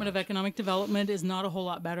Department of bunch. Economic Development is not a whole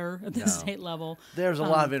lot better at the No. state level. there's a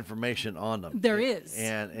lot of information on them. There is.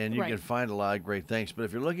 And you Right. can find a lot of great things. But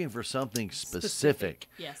if you're looking for something specific,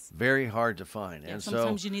 Yes. very hard to find. Yeah, And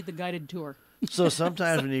sometimes you need the guided tour. so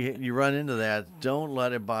sometimes when you run into that, don't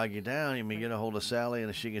let it bog you down. You may get a hold of Sally,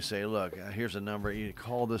 and she can say, "Look, here's a number. You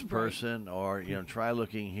call this person, or try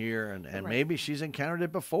looking here." And Right. maybe she's encountered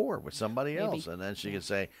it before with somebody Maybe. else, and then she can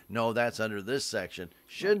say, "No, that's under this section.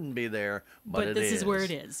 Shouldn't be there, but it this is where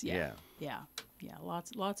it is. Yeah. Yeah. Yeah.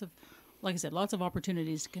 Lots of, like I said, lots of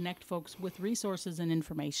opportunities to connect folks with resources and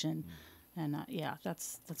information. And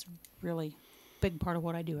that's really big part of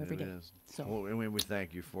what I do every day. It is. So Well, we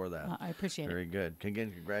thank you for that. I appreciate Very it. good.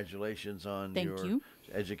 Again, congratulations on Thank your you.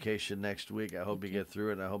 education next week. I hope you get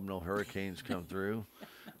through it. I hope no hurricanes come through.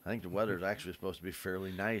 I think the weather's actually supposed to be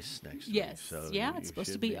fairly nice next week. Yes. So yeah, you it's supposed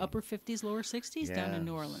to should be upper 50s, lower 60s down in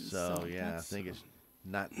New Orleans. So, yeah, I that's- think it's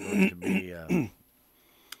not going to be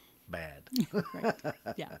bad. right.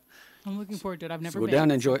 Yeah. I'm looking forward to it. I've never So go been. down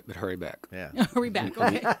and enjoy it, but hurry back. Yeah. Hurry back.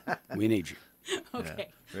 Okay. We need you. Okay.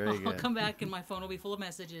 very I'll good. come back and my phone will be full of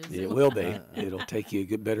messages. It will be. It'll take you a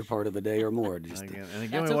good better part of a day or more. Just Again, to, and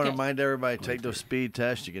again, That's we want to okay. remind everybody, take those speed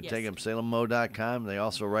tests. You can Yes. take them SalemMo.com. They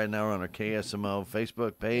also right now are on our KSMO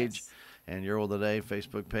Facebook page Yes. and Your World Today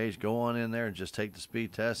Facebook page. Go on in there and just take the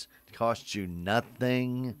speed test. It costs you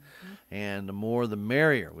nothing, Mm-hmm. and the more the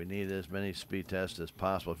merrier. We need as many speed tests as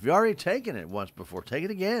possible. If you've already taken it once before, take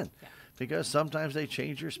it again, Yeah. because sometimes they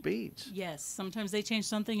change your speeds. Yes. Sometimes they change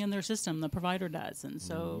something in their system. The provider does. And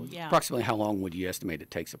so, yeah. approximately how long would you estimate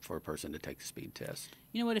it takes for a person to take the speed test?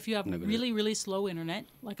 You know what? If you have No, but really, really slow internet,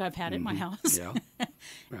 like I've had at my house, Yeah.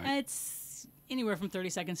 Right. it's anywhere from 30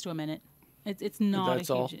 seconds to a minute. It's not That's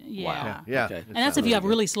a all? huge. Wow. Yeah. Yeah. Okay. And that's if you have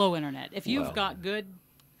really slow internet. If you've Wow. got good,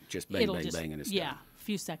 Just bang, it'll bang, just bang, and it's yeah, done. a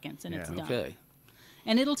few seconds and it's Yeah. done. Okay.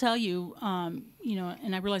 And it'll tell you, and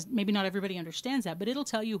I realize maybe not everybody understands that, but it'll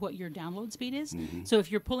tell you what your download speed is. Mm-hmm. So if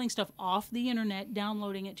you're pulling stuff off the internet,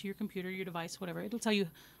 downloading it to your computer, your device, whatever, it'll tell you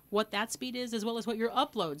what that speed is as well as what your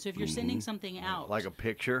upload. So if you're sending something out, Like a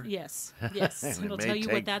picture. yes, yes, And it'll it may tell you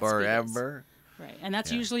take what that forever. speed is. Right, and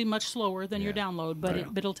that's Yeah. usually much slower than your Yeah. download, but Right.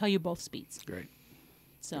 it'll tell you both speeds. Great.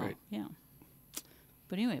 So Great. yeah.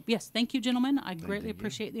 But anyway, yes, thank you, gentlemen. I greatly you.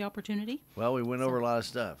 appreciate the opportunity. Well, we went over a lot of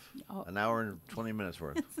stuff. Oh. An hour and 20 minutes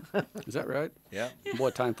worth. Is that right? Yeah. Boy,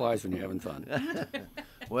 time flies when you're having fun.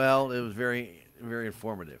 Well, it was very, very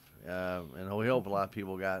informative. And we hope a lot of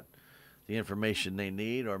people got the information they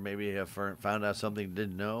need, or maybe have found out something they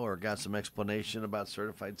didn't know, or got some explanation about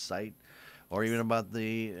certified site, or even about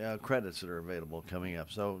the credits that are available coming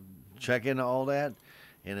up. So check into all that.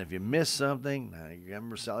 And if you miss something,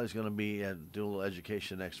 remember Sally's going to be doing a little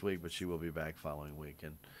education next week, but she will be back following week.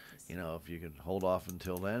 And, if you can hold off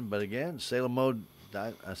until then. But again,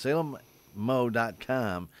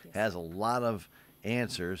 SalemMo.com has a lot of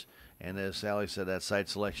answers. And as Sally said, that site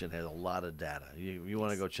selection has a lot of data. You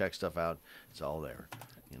want to go check stuff out, it's all there.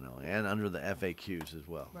 And under the FAQs as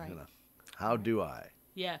well. Right. How do I?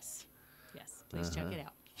 Yes, yes, please check it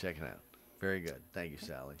out. Check it out. Very good. Thank you,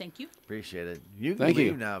 Sally. Thank you. Appreciate it. You can Thank you.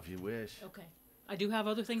 leave now if you wish. Okay. I do have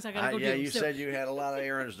other things I gotta go Yeah, do. you so said you had a lot of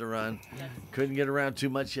errands to run. Yes. Couldn't get around too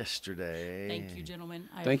much yesterday. Thank you, gentlemen.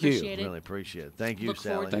 I Thank you. appreciate it. Really appreciate it. Thank you, Look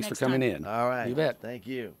Sally. forward to Thanks for next coming time. in. All right. You bet. Thank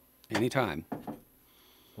you. Anytime.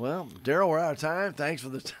 Well, Darrell, we're out of time. Thanks for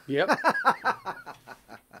the time. Yep.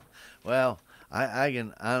 Well, I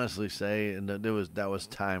can honestly say that that was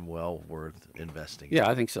time well worth investing. Yeah,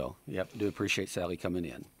 I think so. Yep, do appreciate Sally coming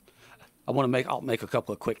in. I'll make a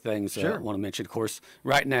couple of quick things. Sure. I want to mention, of course,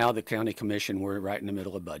 right now the county commission, we're right in the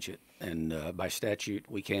middle of budget, and by statute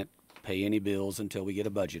we can't pay any bills until we get a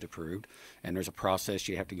budget approved, and there's a process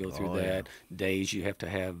you have to go through that. Yeah. Days you have to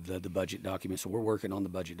have the budget document. So we're working on the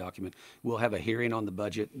budget document. We'll have a hearing on the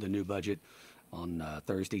budget, the new budget, on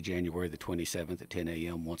Thursday, January the 27th at 10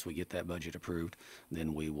 a.m. Once we get that budget approved,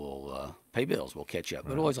 then we will pay bills. We'll catch up.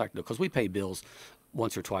 But always like to, because we pay bills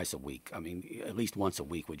once or twice a week. I mean, at least once a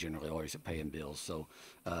week we generally always are paying bills. So,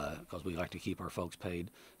 because we like to keep our folks paid.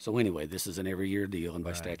 So anyway, this is an every year deal, and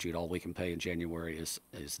by statute, all we can pay in January is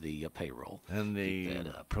the payroll. And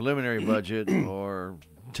the preliminary budget or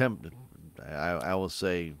I will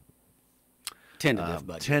say tentative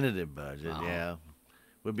budget. Tentative budget, yeah.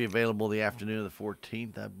 Would be available the afternoon of the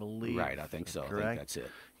 14th, I believe. Right, I think so. Correct? I think that's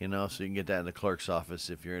it. You know, so you can get that in the clerk's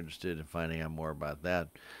office if you're interested in finding out more about that.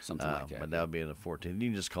 Something like that. But that would be on the 14th. You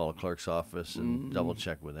can just call the clerk's office and double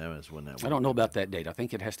check with them as when that. I don't know about that date. I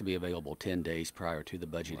think it has to be available 10 days prior to the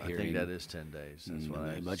budget hearing. I think that is 10 days. That's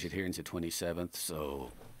what the budget hearing's the 27th,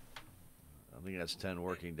 so. I think that's 10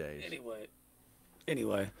 working days.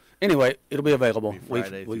 Anyway, it'll be available.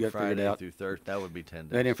 Friday we got figured out through Thursday. That would be 10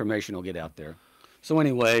 days. That information will get out there. So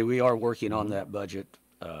anyway, we are working on that budget,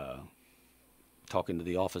 talking to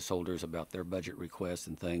the office holders about their budget requests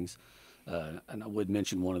and things. And I would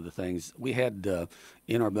mention one of the things we had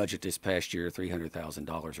in our budget this past year,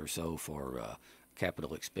 $300,000 or so for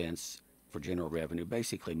capital expense for general revenue.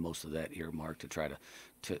 Basically, most of that earmarked to try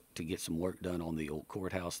to get some work done on the old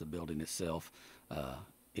courthouse, the building itself.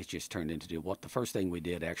 It's just turned into the first thing we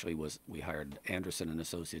did actually was we hired Anderson and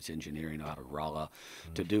Associates Engineering out of Rolla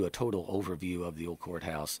to do a total overview of the old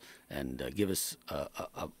courthouse and give us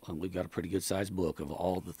and we've got a pretty good sized book of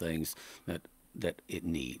all the things that it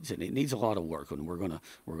needs, and it needs a lot of work, and we're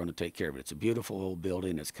gonna take care of it. It's a beautiful old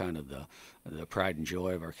building. It's kind of the pride and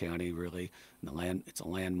joy of our county, really. And it's a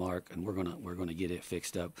landmark, and we're gonna get it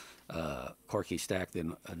fixed up. Corky Stack,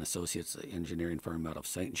 then an associates engineering firm out of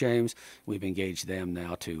St. James. We've engaged them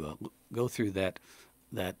now to go through that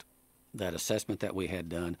assessment that we had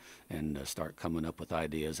done and start coming up with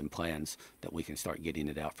ideas and plans that we can start getting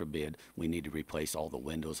it out for bid. We need to replace all the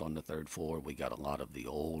windows on the third floor. We got a lot of the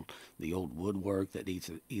old woodwork that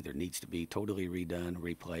either needs to be totally redone,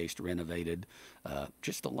 replaced, renovated.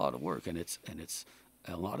 Just a lot of work, and it's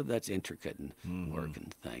a lot of that's intricate and work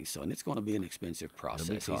and things. So, and it's going to be an expensive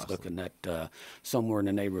process. He's looking at somewhere in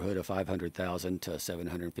the neighborhood of $500,000 to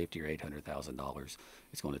 $750,000 or $800,000.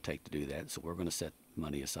 It's going to take to do that. So we're going to set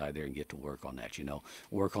money aside there and get to work on that. You know,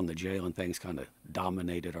 work on the jail and things kind of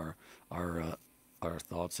dominated our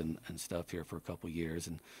thoughts and stuff here for a couple of years.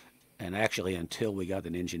 And actually, until we got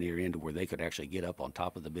an engineer into where they could actually get up on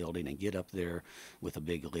top of the building and get up there with a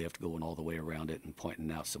big lift going all the way around it and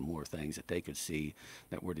pointing out some more things that they could see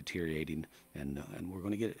that were deteriorating, and we're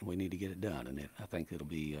going to get it. We need to get it done, and I think it'll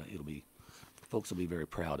be folks will be very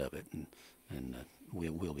proud of it, and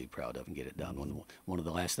we'll be proud of and get it done. One of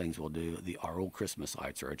the last things we'll do, our old Christmas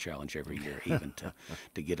lights are a challenge every year, even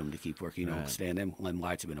to get them to keep working. You know, Stan, them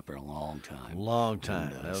lights have been up there a long time. Long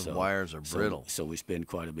time. And, those wires are brittle. So we spend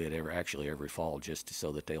quite a bit every fall just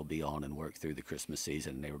so that they'll be on and work through the Christmas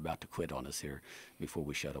season. And they were about to quit on us here before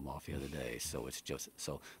we shut them off the other day. So it's just,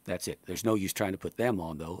 so that's it. There's no use trying to put them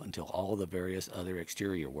on, though, until all the various other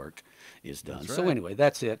exterior work is done. That's So right. anyway,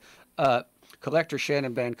 that's it. Collector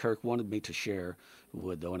Shannon Van Kirk wanted me to share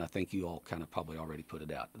though, and I think you all kind of probably already put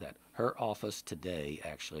it out, that her office today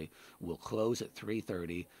actually will close at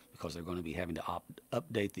 3:30 because they're going to be having to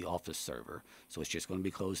update the office server. So it's just going to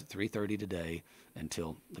be closed at 3:30 today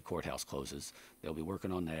until the courthouse closes. They'll be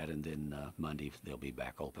working on that, and then Monday they'll be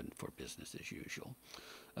back open for business as usual.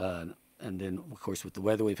 And then, of course, with the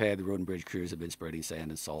weather we've had, the road and bridge crews have been spreading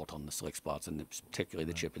sand and salt on the slick spots, and particularly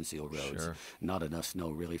the chip and seal roads. Sure. Not enough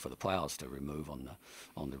snow really for the plows to remove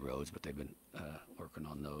on the roads, but they've been working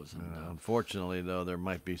on those. And, Unfortunately, though, there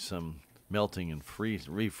might be some melting and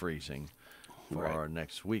refreezing for Right. our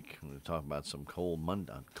next week. We're talking about some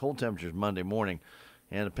cold temperatures Monday morning.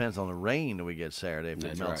 And it depends on the rain that we get Saturday, if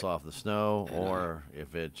That's it melts right. off the snow or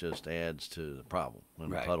if it just adds to the problem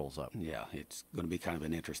when it puddles up. Yeah, it's going to be kind of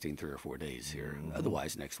an interesting 3 or 4 days here.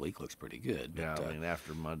 Otherwise, next week looks pretty good. Yeah, But, I mean,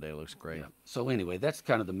 after Monday looks great. yeah. So anyway, that's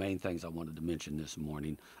kind of the main things I wanted to mention this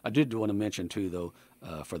morning. I did want to mention, too, though,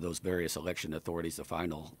 for those various election authorities, the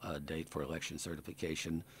final date for election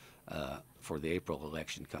certification for the April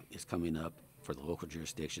election is coming up for the local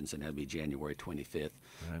jurisdictions, and that'll be January 25th,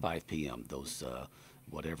 5 p.m. Those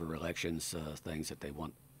whatever elections, things that they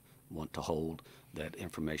want want to hold, that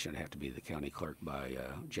information would have to be to the county clerk by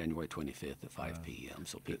January 25th at 5 p.m.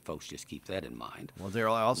 So folks just keep that in mind. Well,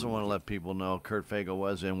 Darrell, I also want to let people know Kurt Fagel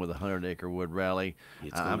was in with a 100-acre wood rally.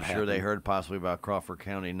 I'm sure they heard possibly about Crawford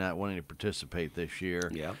County not wanting to participate this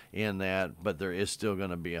year in that, but there is still going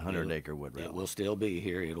to be a 100-acre wood rally. It will still be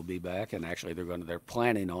here. It'll be back, and actually they're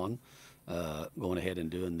planning on going ahead and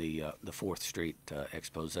doing the 4th Street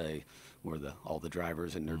expose, where all the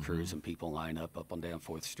drivers and their crews and people line up and down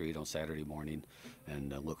 4th Street on Saturday morning,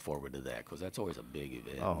 and look forward to that, because that's always a big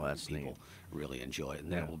event. Oh, that's people neat. Really enjoy it,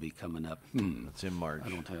 and that will be coming up. It's in March. I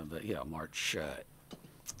don't have that. Yeah, March.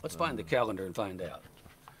 Let's find the calendar and find out.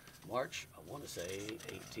 March, I want to say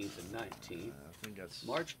 18th and 19th. I think that's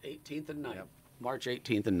March 18th and 19th. March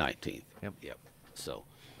 18th and 19th. Yep. So,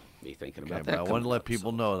 be thinking Okay, about but that. I want to let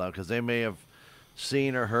people know that, because they may have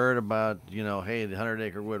seen or heard about, hey, the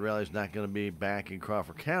 100-acre wood rally is not going to be back in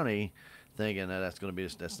Crawford County, thinking that's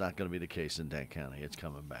not going to be the case in Dent County. It's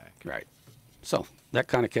coming back. Right. So that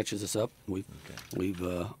kind of catches us up. We've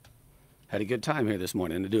had a good time here this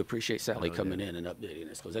morning, and I do appreciate Sally coming in and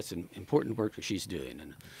updating us, because that's important work that she's doing,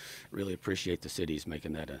 and really appreciate the cities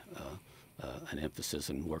making that an emphasis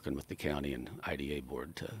and working with the county and IDA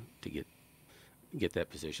board to get that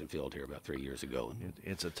position filled here about 3 years ago.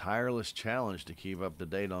 It's a tireless challenge to keep up to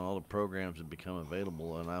date on all the programs that become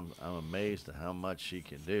available, and I'm amazed at how much she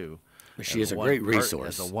can do. She is a great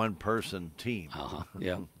resource. As a one-person team.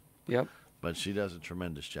 Yeah. Yep. But she does a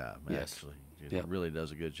tremendous job, Yes. actually. She really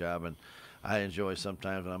does a good job, and I enjoy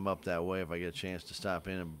sometimes when I'm up that way, if I get a chance to stop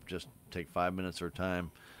in and just take 5 minutes of her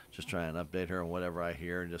time, just try and update her on whatever I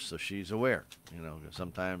hear, just so she's aware. 'Cause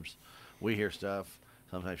sometimes we hear stuff,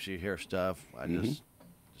 sometimes she hears stuff. I just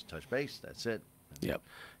touch base. That's it. Yep.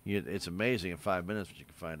 It's amazing in 5 minutes what you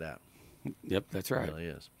can find out. Yep, that's right. It really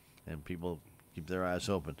is. And people keep their eyes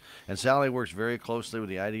open. And Sally works very closely with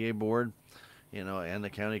the IDA board, and the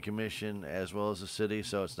county commission, as well as the city.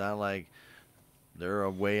 So it's not like they're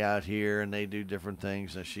way out here and they do different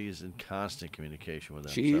things. And she's in constant communication with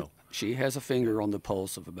them. She has a finger on the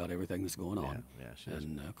pulse of about everything that's going on. Yeah, she does.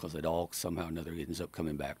 And because it all somehow or another ends up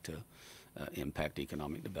coming back to impact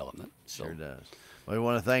economic development. So, sure does. Well, we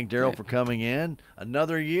want to thank Darrell for coming in.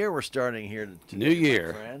 Another year we're starting here today, New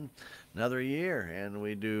year. my friend. Another year, and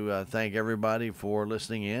we do thank everybody for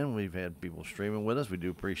listening in. We've had people streaming with us. We do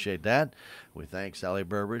appreciate that. We thank Sally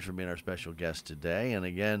Burbridge for being our special guest today. And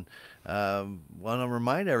again, want to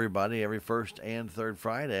remind everybody, every first and third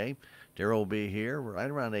Friday, Darrell will be here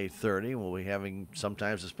right around 8:30. We'll be having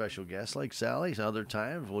sometimes a special guest like Sally. Other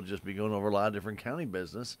times we'll just be going over a lot of different county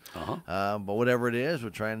business. But whatever it is, we're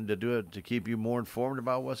trying to do it to keep you more informed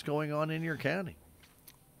about what's going on in your county.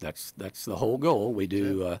 That's the whole goal. We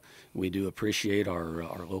do appreciate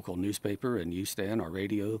our local newspaper, and you, Stan, our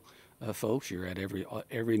radio folks. You're at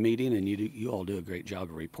every meeting, and you all do a great job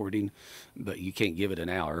of reporting, but you can't give it an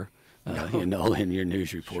hour. In your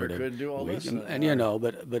news report. Sure couldn't do all this.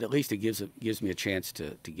 But at least it gives me a chance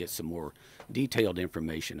to get some more detailed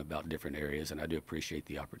information about different areas, and I do appreciate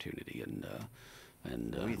the opportunity.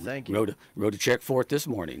 And we thank you. Wrote a check for it this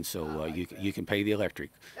morning, so you can pay the electric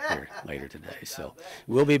here later today. So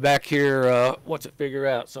we'll be back here. Figure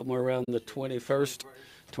out somewhere around the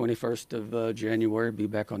 21st of January. Be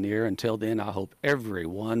back on the air. Until then, I hope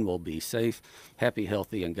everyone will be safe, happy,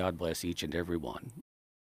 healthy, and God bless each and every one.